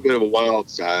into a little bit of a wild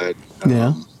side.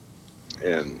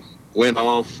 And went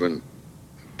off and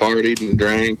partied and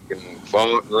drank and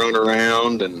fought and run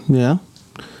around and we've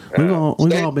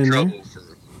all been there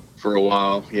for a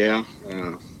while. Yeah,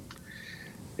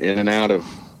 in and out of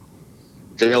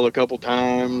jail a couple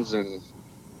times, and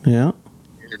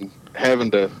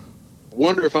having to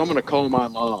wonder if I'm going to call my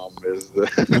mom is the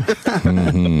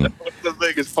the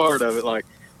biggest part of it. Like,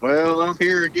 well, I'm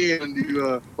here again.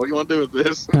 What do you want to do with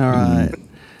this? All right.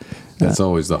 That's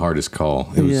always the hardest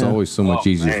call. It was always so much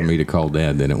easier for me to call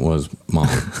Dad than it was Mom,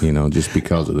 just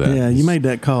because of that. Yeah, you made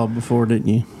that call before, didn't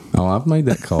you? Oh, I've made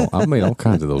that call. I've made all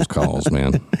kinds of those calls,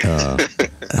 man.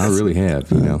 I really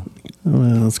have, Well,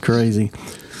 that's crazy.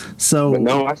 So, but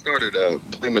no, I started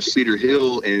playing with Cedar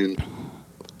Hill in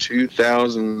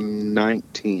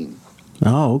 2019.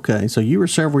 Oh, okay. So you were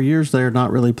several years there,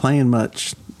 not really playing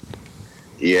much.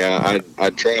 Yeah,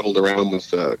 I traveled around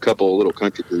with a couple of little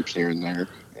country groups here and there,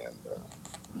 and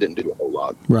didn't do a whole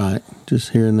lot. Right,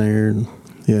 just here and there. And,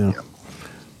 yeah.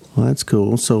 Well, that's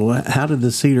cool. So how did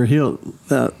the Cedar Hill...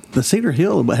 the Cedar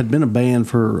Hill had been a band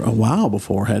for a while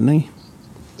before, hadn't he?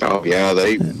 Oh, yeah.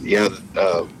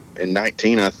 In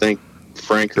 19, I think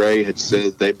Frank Ray had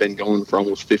said they've been going for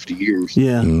almost 50 years.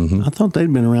 Yeah. I thought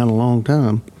they'd been around a long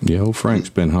time. Yeah, old Frank's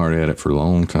been hard at it for a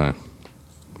long time.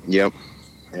 Yep.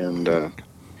 And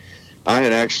I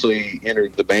had actually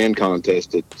entered the band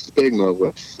contest at Stigma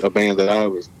with a band that I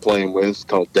was playing with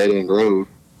called Dead End Road.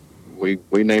 We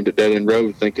named it Dead End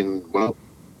Road thinking, well,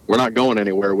 we're not going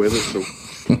anywhere with it. So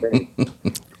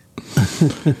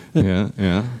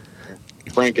Yeah.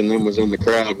 Frank and them was in the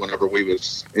crowd whenever we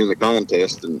was in the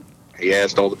contest, and he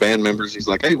asked all the band members, he's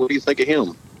like, hey, what do you think of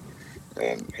him?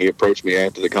 And he approached me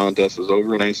after the contest was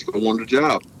over and asked if I wanted a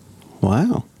job.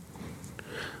 Wow.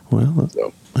 Well,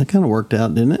 that kind of worked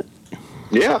out, didn't it?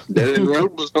 Yeah, Dead End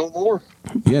Road was no more.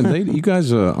 Yeah, you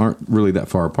guys aren't really that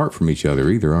far apart from each other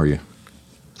either, are you?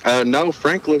 No,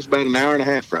 Frank lives about an hour and a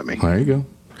half from me. There you go.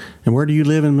 And where do you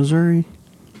live in Missouri?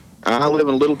 I live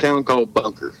in a little town called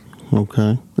Bunker.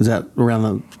 Okay. Is that around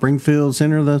the Springfield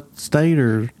center of the state,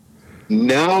 or?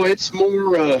 No, it's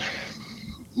more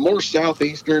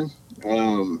southeastern,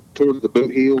 toward the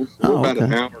Boot Heel. We're about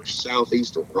an hour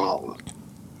southeast of Rolla.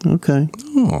 Okay.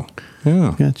 Oh,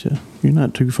 yeah. Gotcha. You're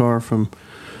not too far from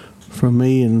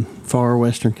me in far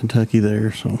western Kentucky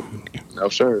there, so. No,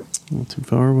 sir. Not too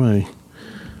far away.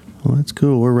 Well, that's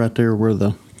cool. We're right there where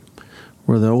the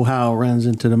Ohio runs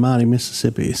into the mighty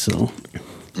Mississippi, so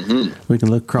we can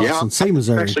look across and see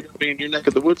Missouri. Actually going to be in your neck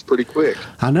of the woods pretty quick.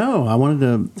 I know. I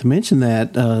wanted to mention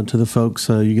that to the folks.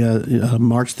 You got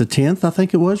March the 10th, I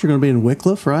think it was. You're going to be in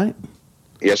Wycliffe, right?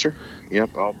 Yes, sir.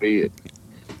 Yep, I'll be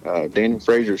at Daniel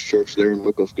Fraser's church there in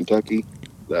Wycliffe, Kentucky,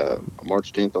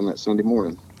 March 10th on that Sunday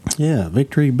morning. Yeah,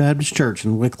 Victory Baptist Church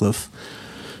in Wycliffe.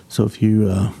 So if you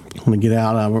want to get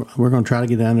out, we're going to try to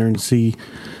get down there and see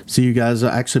you guys.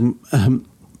 Actually,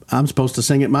 I'm supposed to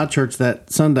sing at my church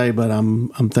that Sunday, but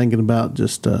I'm thinking about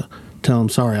just tell them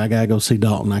sorry, I gotta go see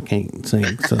Dalton. I can't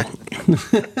sing.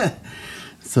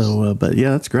 So, but yeah,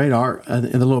 that's great. The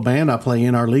little band I play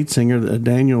in, our lead singer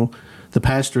Daniel, the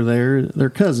pastor there, they're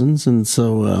cousins, and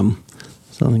so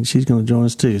I think she's going to join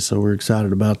us too. So we're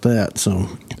excited about that. So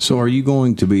are you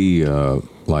going to be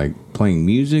like playing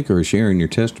music or sharing your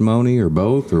testimony or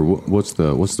both, or what's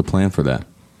the plan for that?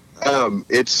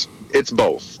 It's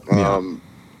both. Yeah.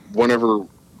 Whenever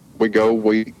we go,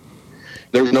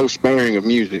 there's no sparing of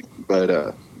music,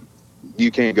 but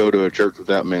you can't go to a church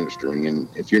without ministering. And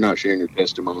if you're not sharing your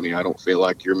testimony, I don't feel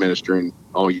like you're ministering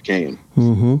all you can.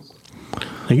 Mm-hmm.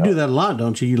 Now, you do that a lot,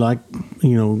 don't you? You like,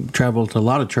 travel to a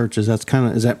lot of churches.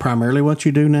 Is that primarily what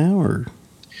you do now, or?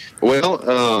 Well,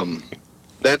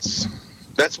 that's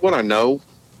what I know.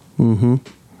 Mm-hmm.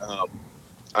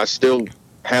 I still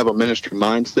have a ministry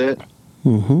mindset,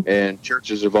 and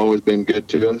churches have always been good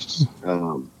to us.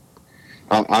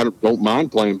 I don't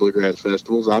mind playing bluegrass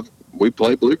festivals. We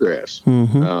play bluegrass.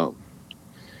 Mm-hmm.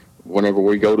 Whenever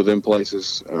we go to them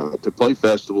places to play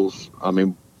festivals, I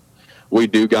mean, we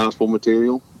do gospel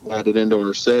material added into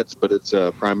our sets, but it's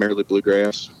primarily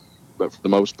bluegrass. But for the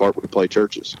most part, we play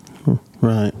churches.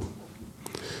 Right.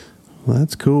 Well,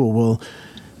 that's cool. Well,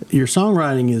 your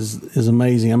songwriting is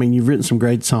amazing. I mean, you've written some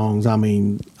great songs. I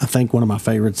mean, I think one of my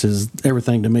favorites is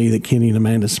Everything to Me that Kenny and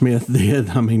Amanda Smith did.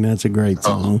 I mean, that's a great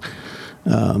song.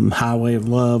 Highway of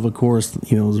Love, of course,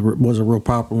 was a real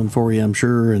popular one for you, I'm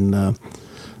sure. And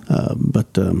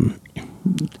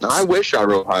I wish I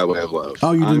wrote Highway of Love.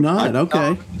 Oh, you do not?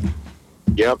 Okay.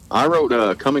 Yep. I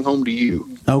wrote Coming Home to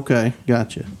You. Okay,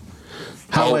 gotcha.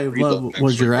 Highway of Love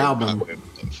was your album.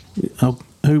 Oh,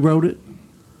 who wrote it?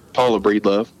 Paula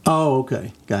Breedlove. Oh,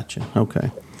 okay. Gotcha. Okay.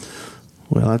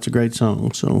 Well, that's a great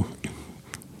song. So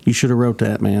you should have wrote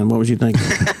that, man. What was you thinking?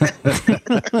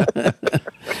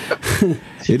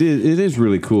 It is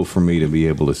really cool for me to be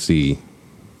able to see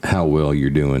how well you're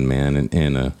doing, man,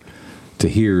 and to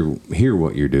hear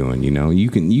what you're doing. You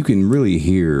can really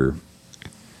hear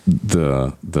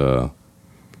the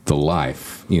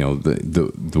life,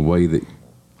 the way that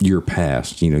your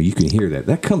past, you can hear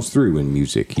that comes through in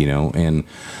music, and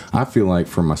I feel like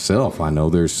for myself, I know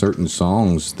there's certain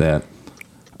songs that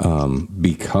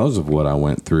because of what I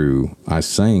went through, I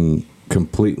sang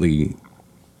completely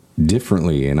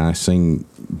differently and I sing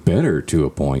better to a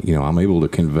point. I'm able to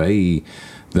convey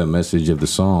the message of the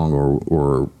song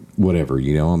or whatever,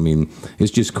 I mean,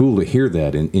 it's just cool to hear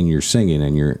that in your singing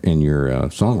and your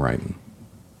songwriting.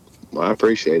 Well, I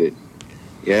appreciate it.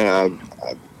 Yeah,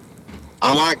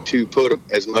 I like to put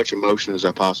as much emotion as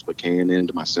I possibly can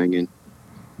into my singing.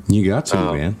 You got to,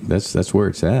 man. That's where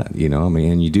it's at, I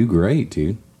mean, and you do great,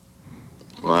 dude.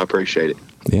 Well, I appreciate it.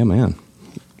 Yeah, man.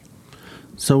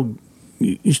 So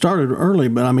you started early,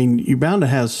 but I mean, you're bound to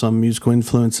have some musical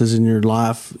influences in your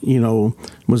life.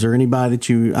 Was there anybody that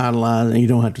you idolized? And you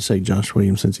don't have to say Josh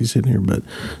Williams since he's sitting here, but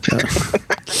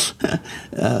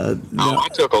I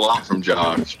took a lot from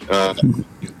Josh.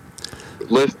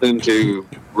 Listening to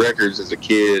records as a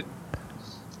kid,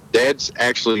 Dad's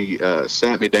actually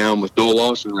sat me down with Doyle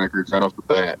Lawson records right off the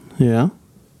bat. Yeah.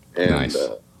 And nice.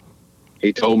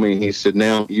 He told me, he said,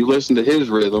 now you listen to his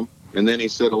rhythm. And then he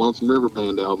said a Lonesome River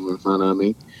Band album in front of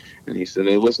me. And he said,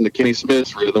 hey, listen to Kenny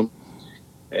Smith's rhythm.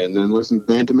 And then listen to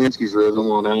Dan Tominski's rhythm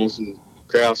on Alison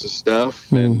Krause's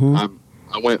stuff. And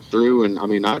I went through, and I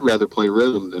mean, I'd rather play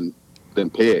rhythm than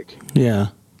pick. Yeah.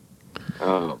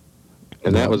 And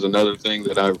that was another thing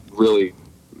that I really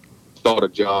thought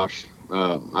of Josh.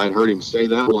 I'd heard him say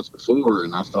that once before,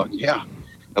 and I thought, yeah,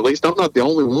 At least I'm not the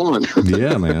only one.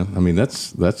 Yeah, man. I mean,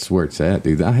 that's where it's at,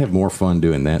 dude. I have more fun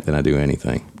doing that than I do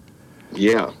anything.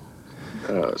 Yeah.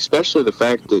 Especially the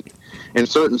fact that in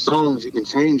certain songs you can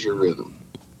change your rhythm.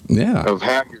 Yeah. Of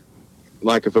how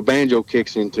like if a banjo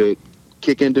kick into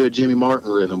a Jimmy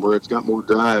Martin rhythm where it's got more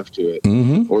drive to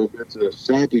it, or if it's a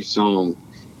sappy song,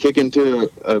 kick into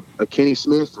a Kenny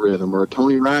Smith rhythm or a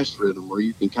Tony Rice rhythm where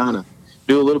you can kind of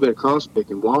do a little bit of cross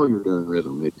picking while you're doing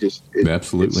rhythm.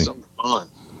 Absolutely. It's so fun.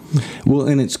 Well,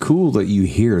 and it's cool that you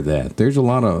hear that. There's a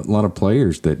lot of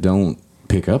players that don't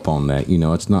pick up on that. You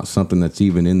know, it's not something that's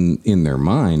even in their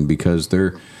mind because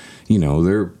they're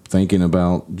thinking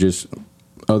about just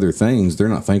other things. They're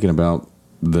not thinking about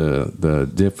the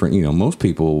different, most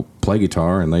people play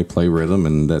guitar and they play rhythm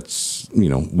and that's,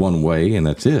 one way and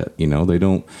that's it. They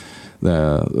don't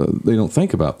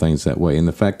think about things that way. And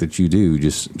the fact that you do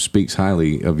just speaks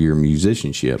highly of your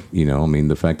musicianship.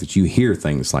 The fact that you hear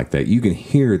things like that, you can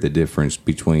hear the difference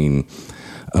between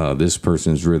this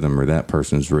person's rhythm or that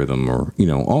person's rhythm or,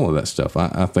 all of that stuff.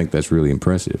 I think that's really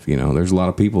impressive. There's a lot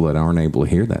of people that aren't able to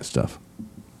hear that stuff.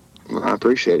 Well, I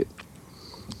appreciate it.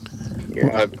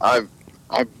 Yeah,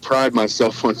 I pride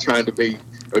myself on trying to be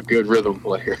a good rhythm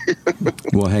player.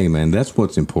 Well, hey, man, that's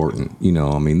what's important.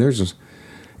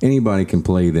 Anybody can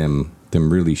play them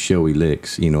really showy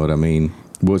licks. You know what I mean?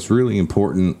 What's really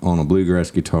important on a bluegrass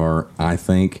guitar, I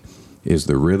think, is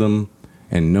the rhythm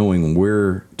and knowing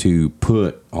where to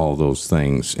put all those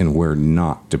things and where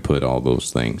not to put all those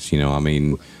things.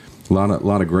 A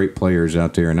lot of great players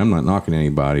out there, and I'm not knocking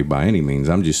anybody by any means.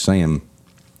 I'm just saying,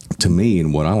 to me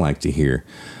and what I like to hear,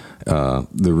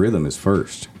 the rhythm is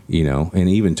first. And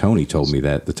even Tony told me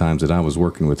that the times that I was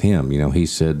working with him, he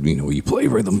said, you play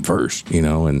rhythm first,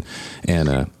 and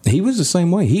he was the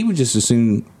same way. He would just as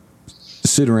soon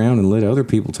sit around and let other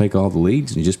people take all the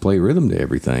leads and just play rhythm to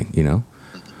everything,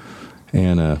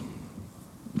 and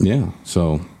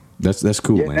so that's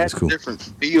cool, man. That's cool. A different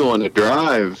feel and a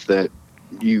drive that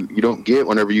you don't get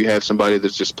whenever you have somebody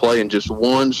that's just playing just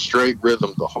one straight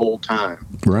rhythm the whole time.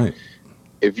 Right.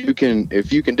 If you can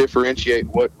differentiate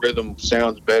what rhythm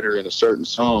sounds better in a certain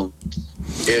song,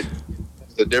 it's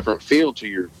a different feel to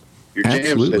your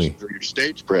jam session or your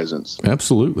stage presence.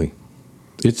 Absolutely.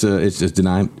 It's a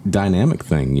dynamic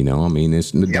thing,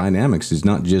 the dynamics is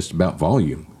not just about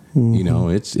volume.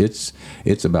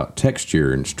 It's about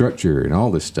texture and structure and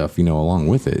all this stuff, along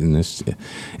with it. And it's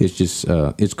just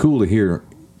it's cool to hear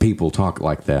people talk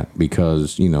like that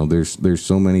because there's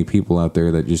so many people out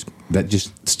there that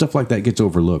just stuff like that gets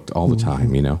overlooked all the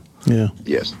time. Yeah.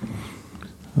 Yes.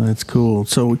 That's cool.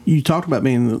 So you talked about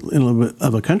being in a little bit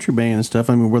of a country band and stuff.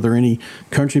 I mean, were there any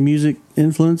country music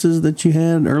influences that you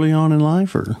had early on in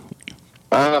life, or?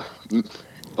 A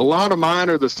lot of mine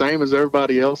are the same as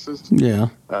everybody else's. Yeah.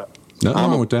 Nothing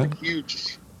wrong with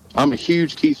that. I'm a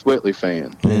huge Keith Whitley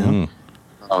fan. Yeah.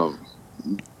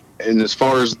 And as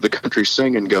far as the country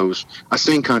singing goes, I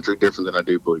sing country different than I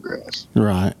do bluegrass.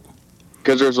 Right.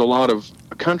 Because there's a lot of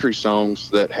country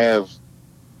songs that have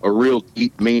a real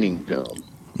deep meaning to them.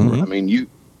 I mean,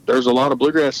 there's a lot of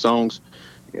bluegrass songs.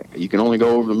 You can only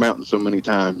go over the mountain so many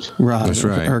times. Right. That's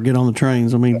right. Or get on the train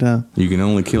so many times. You can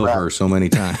only kill her so many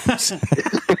times.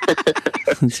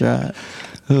 That's right.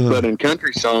 But in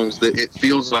country songs, it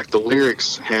feels like the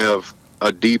lyrics have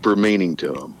a deeper meaning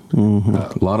to them.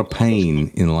 A lot of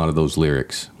pain in a lot of those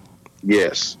lyrics.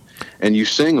 Yes. And you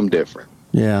sing them different.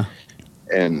 Yeah.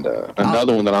 And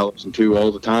another one that I listen to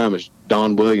all the time is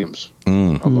Don Williams.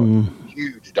 I'm a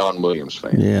huge Don Williams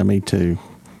fan. Yeah, me too.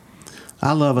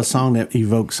 I love a song that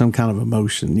evokes some kind of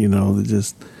emotion, that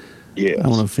just, I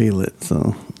want to feel it.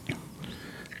 So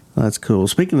that's cool.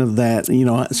 Speaking of that,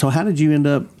 so how did you end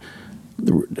up,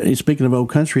 speaking of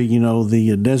old country,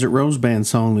 the Desert Rose Band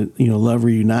song that, Love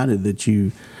Reunited that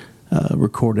you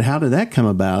recorded, how did that come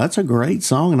about? That's a great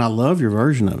song, and I love your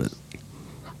version of it.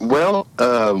 Well,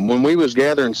 when we was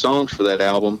gathering songs for that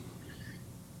album,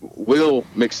 Will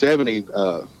McSeveny,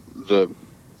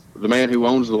 the man who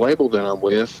owns the label that I'm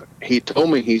with, he told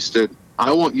me, he said,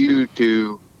 I want you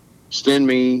to send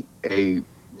me a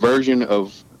version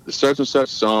of the such and such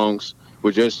songs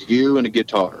with just you and a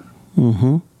guitar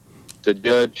to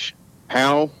judge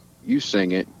how you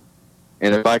sing it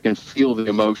and if I can feel the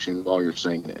emotion while you're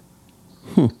singing it.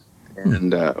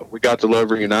 And we got to Love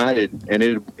Reunited, and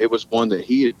it was one that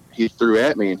he threw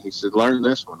at me, and he said, learn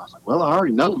this one. I was like, well, I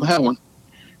already know that one.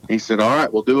 He said, all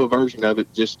right, we'll do a version of it,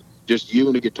 just you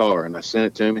and a guitar. And I sent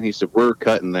it to him, and he said, we're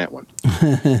cutting that one.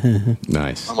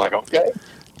 Nice. I'm like, okay.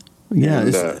 Yeah, And,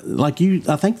 it's like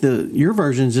I think your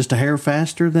version is just a hair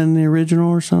faster than the original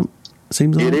or something.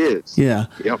 Seems like it is. Yeah.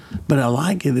 Yep. But I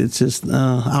like it. It's just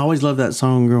I always loved that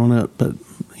song growing up. But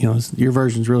your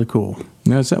version's really cool.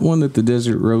 Now, is that one that the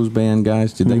Desert Rose Band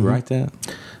guys, did they write that?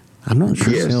 I'm not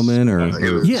sure. Yes. Hillman or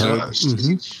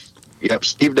Yep,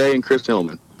 Steve Day and Chris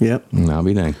Hillman. Yep. I'll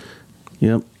be dang.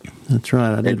 Yep. That's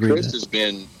right. I did And read Chris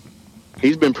that.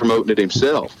 he's been promoting it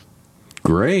himself.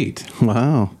 Great.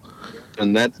 Wow.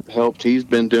 And that helped. He's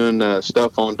been doing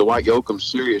stuff on Dwight Yoakam's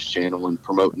Sirius channel and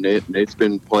promoting it, and it's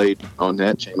been played on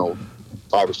that channel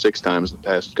 5 or 6 times the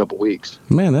past couple weeks.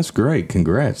 Man, that's great.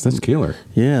 Congrats. That's killer.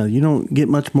 Yeah, you don't get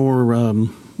much more,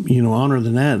 honor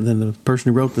than that, than the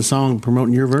person who wrote the song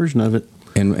promoting your version of it.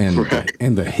 And Right.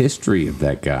 and the history of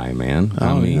that guy, man.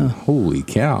 I mean, yeah. holy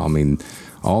cow. I mean,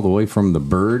 all the way from the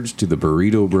Byrds to the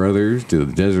Burrito Brothers to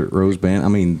the Desert Rose Band. I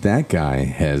mean, that guy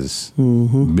has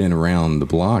been around the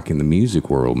block in the music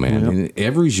world, man. Yep. In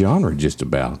every genre, just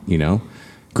about, Great And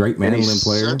mandolin he's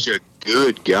player. such a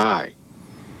good guy.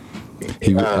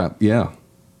 Yeah.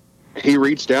 He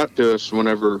reached out to us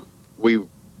whenever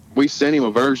we sent him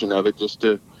a version of it just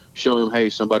to show him, hey,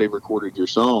 somebody recorded your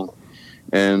song.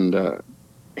 And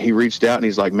he reached out and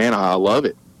he's like, man, I love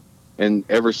it. And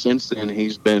ever since then,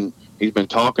 he's been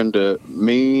talking to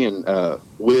me and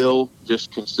Will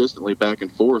just consistently back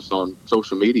and forth on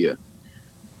social media.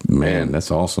 Man, And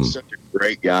that's awesome. Such a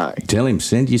great guy. Tell him,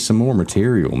 send you some more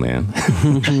material, man.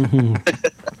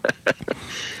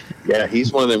 Yeah,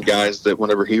 he's one of them guys that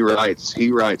whenever he writes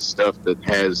stuff that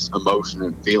has emotion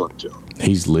and feeling to him.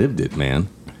 He's lived it, man.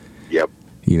 Yep.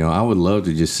 I would love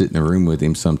to just sit in a room with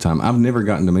him sometime. I've never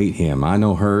gotten to meet him. I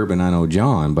know Herb and I know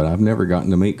John, but I've never gotten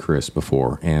to meet Chris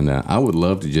before. And I would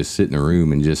love to just sit in a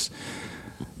room and just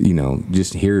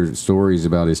hear stories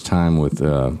about his time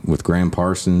with Graham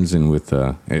Parsons and with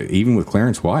even with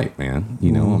Clarence White, man. I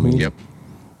mean, Yep.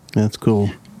 That's cool.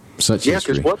 such Yeah,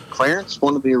 history. because Clarence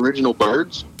one of the original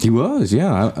Byrds? He was,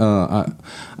 yeah.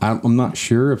 I'm not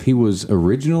sure if he was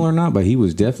original or not, but he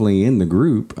was definitely in the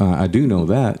group. I do know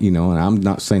that, and I'm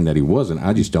not saying that he wasn't.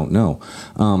 I just don't know.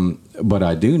 But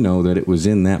I do know that it was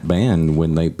in that band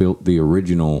when they built the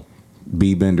original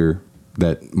B-bender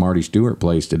that Marty Stewart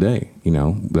plays today.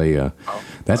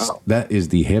 That is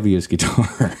the heaviest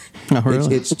guitar. Oh,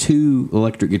 really? It's 2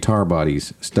 electric guitar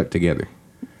bodies stuck together.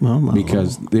 Oh, my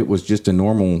Because it was just a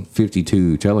normal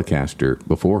 52 Telecaster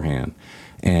beforehand.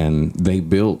 And they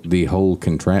built the whole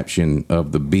contraption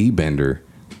of the B-bender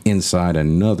inside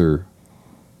another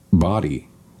body,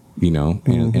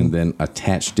 and then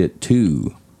attached it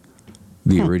to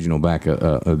the original back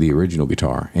of the original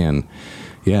guitar. And,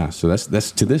 yeah, so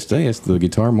that's to this day, it's the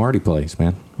guitar Marty plays,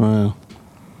 man. Wow.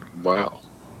 Wow.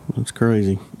 That's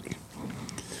crazy.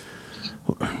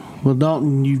 Well,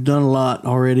 Dalton, you've done a lot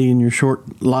already in your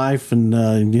short life,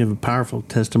 and you have a powerful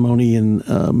testimony. And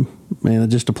man, I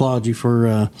just applaud you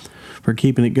for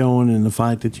keeping it going and the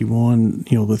fight that you won,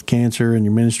 with cancer and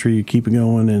your ministry. You keep it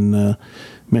going, and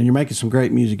man, you're making some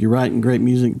great music. You're writing great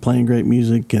music, playing great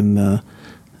music, and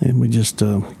we just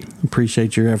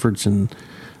appreciate your efforts. And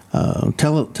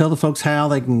tell the folks how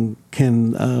they can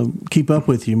keep up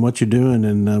with you and what you're doing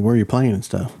and where you're playing and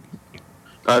stuff.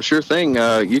 Sure thing.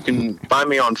 You can find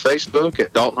me on Facebook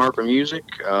at Dalton Harper Music.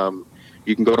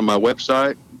 You can go to my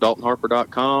website,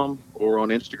 daltonharper.com, or on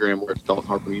Instagram where it's Dalton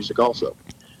Harper Music also.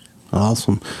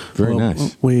 Awesome. Very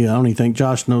nice. I don't even think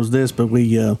Josh knows this, but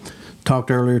we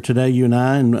talked earlier today, you and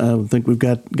I, and I think we've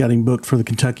got him booked for the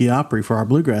Kentucky Opry for our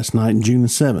Bluegrass night on June the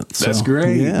 7th. So, That's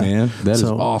great, man. That is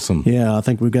awesome. Yeah, I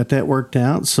think we've got that worked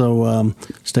out. So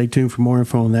stay tuned for more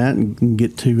info on that and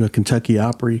get to Kentucky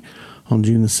Opry on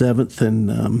June the 7th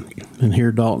and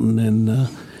hear Dalton and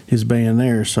his band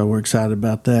there. So we're excited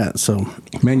about that. So,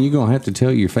 Man, you're going to have to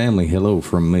tell your family hello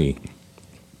from me.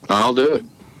 I'll do it.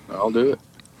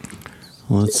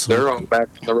 well, They're on back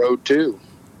on the road too.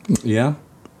 Yeah?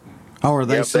 how are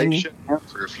they They singing? shut out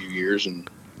for a few years, and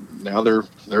now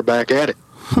they're back at it.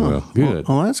 Well, good.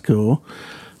 Oh, that's cool.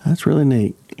 That's really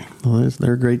neat. Well,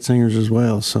 they're great singers as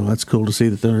well. So that's cool to see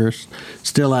that they're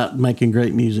still out making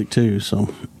great music too. So.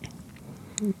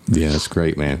 Yeah, that's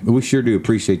great, man. We sure do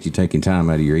appreciate you taking time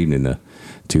out of your evening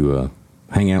to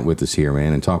hang out with us here,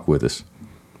 man, and talk with us.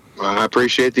 I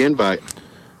appreciate the invite.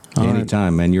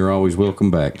 Anytime, man. You're always welcome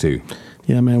back, too.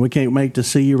 Yeah, man, we can't wait to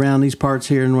see you around these parts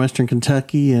here in Western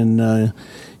Kentucky, and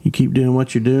you keep doing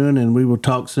what you're doing, and we will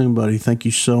talk soon, buddy. Thank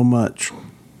you so much.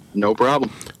 No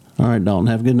problem. All right, Dalton,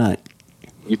 have a good night.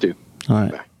 You too. All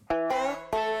right. Bye.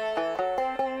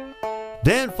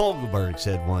 Dan Fogelberg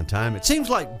said one time, "It seems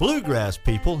like bluegrass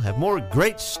people have more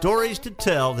great stories to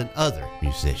tell than other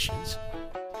musicians."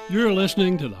 You're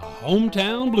listening to the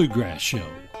Hometown Bluegrass Show.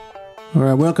 All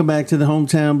right, welcome back to the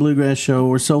Hometown Bluegrass Show.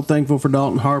 We're so thankful for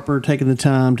Dalton Harper taking the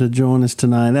time to join us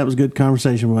tonight. That was a good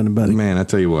conversation, wasn't it, buddy? Man, I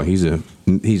tell you what, he's a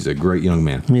great young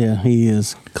man. Yeah, he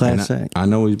is. Class act. I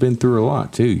know he's been through a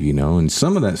lot too, and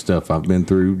some of that stuff I've been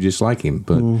through just like him.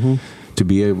 But to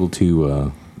be able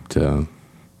to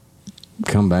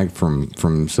come back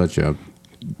from such a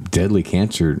deadly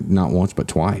cancer, not once but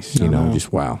twice,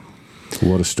 just wow,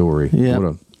 what a story.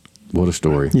 Yeah. What a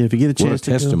story. Yeah, if you get a chance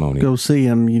to go see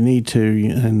him, you need to.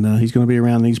 And he's going to be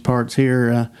around these parts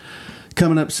here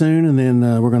coming up soon. And then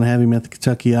we're going to have him at the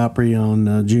Kentucky Opry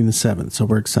on June the 7th. So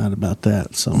we're excited about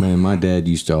that. So, man, my dad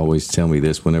used to always tell me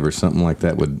this whenever something like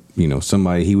that would,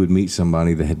 he would meet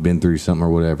somebody that had been through something or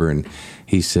whatever. And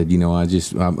he said,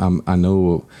 I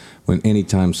know when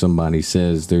anytime somebody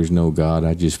says there's no God,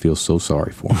 I just feel so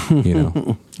sorry for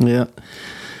them, Yeah.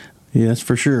 Yes,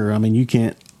 for sure. I mean, you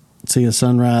can't see a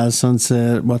sunrise,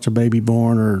 sunset, watch a baby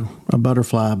born, or a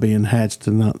butterfly being hatched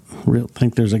and not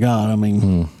think there's a God. I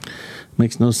mean,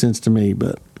 makes no sense to me.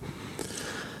 But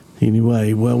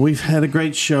anyway, well, we've had a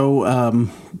great show.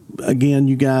 Again,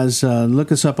 you guys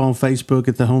look us up on Facebook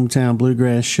at the Hometown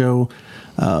Bluegrass Show.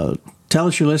 Tell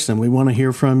us you're listening. We want to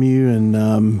hear from you and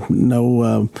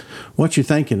know what you're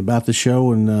thinking about the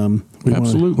show. And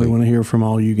absolutely, we want to hear from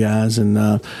all you guys. And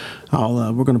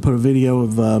we're going to put a video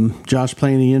of Josh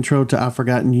playing the intro to "I've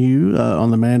Forgotten You"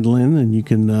 on the mandolin, and you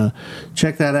can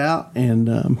check that out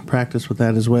and practice with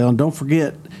that as well. And don't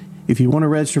forget, if you want to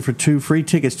register for 2 free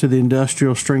tickets to the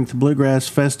Industrial Strength Bluegrass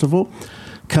Festival,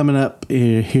 coming up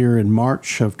here in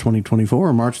March of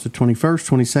 2024, March the 21st,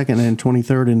 22nd, and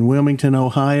 23rd in Wilmington,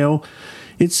 Ohio.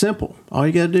 It's simple. All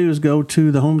you got to do is go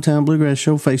to the Hometown Bluegrass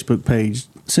Show Facebook page.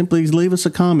 Simply leave us a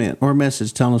comment or a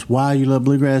message telling us why you love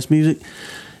bluegrass music,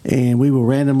 and we will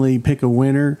randomly pick a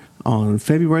winner on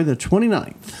February the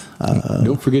 29th.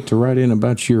 Don't forget to write in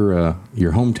about your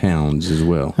hometowns as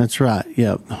well. That's right.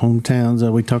 Yep, hometowns.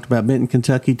 We talked about Benton,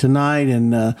 Kentucky tonight,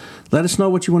 and let us know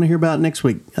what you want to hear about next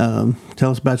week. Tell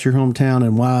us about your hometown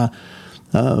and why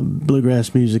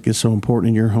bluegrass music is so important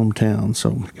in your hometown.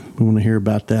 So we want to hear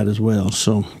about that as well.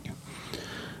 So,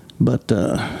 but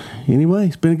anyway,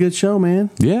 it's been a good show,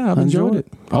 man. Yeah, I've enjoyed it.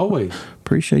 Always.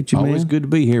 Appreciate you, man. Always good to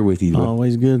be here with you.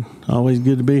 Always good. Always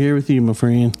good to be here with you, my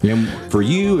friend. And for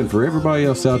you and for everybody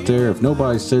else out there, if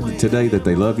nobody said today that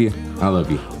they love you, I love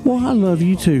you. Well, I love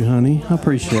you too, honey. I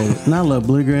appreciate it. And I love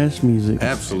bluegrass music.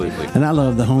 Absolutely. And I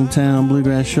love the Hometown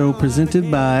Bluegrass Show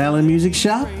presented by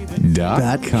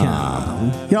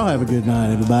AllenMusicShop.com. Y'all have a good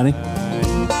night, everybody.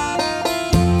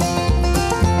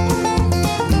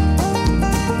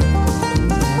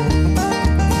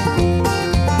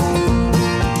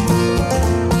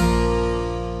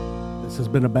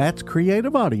 Been a Bats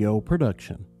Creative Audio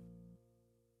production.